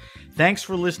Simplecast. Thanks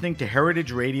for listening to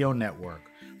Heritage Radio Network,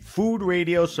 food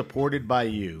radio supported by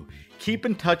you. Keep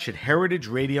in touch at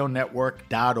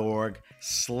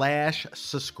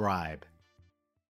heritageradionetwork.org/subscribe.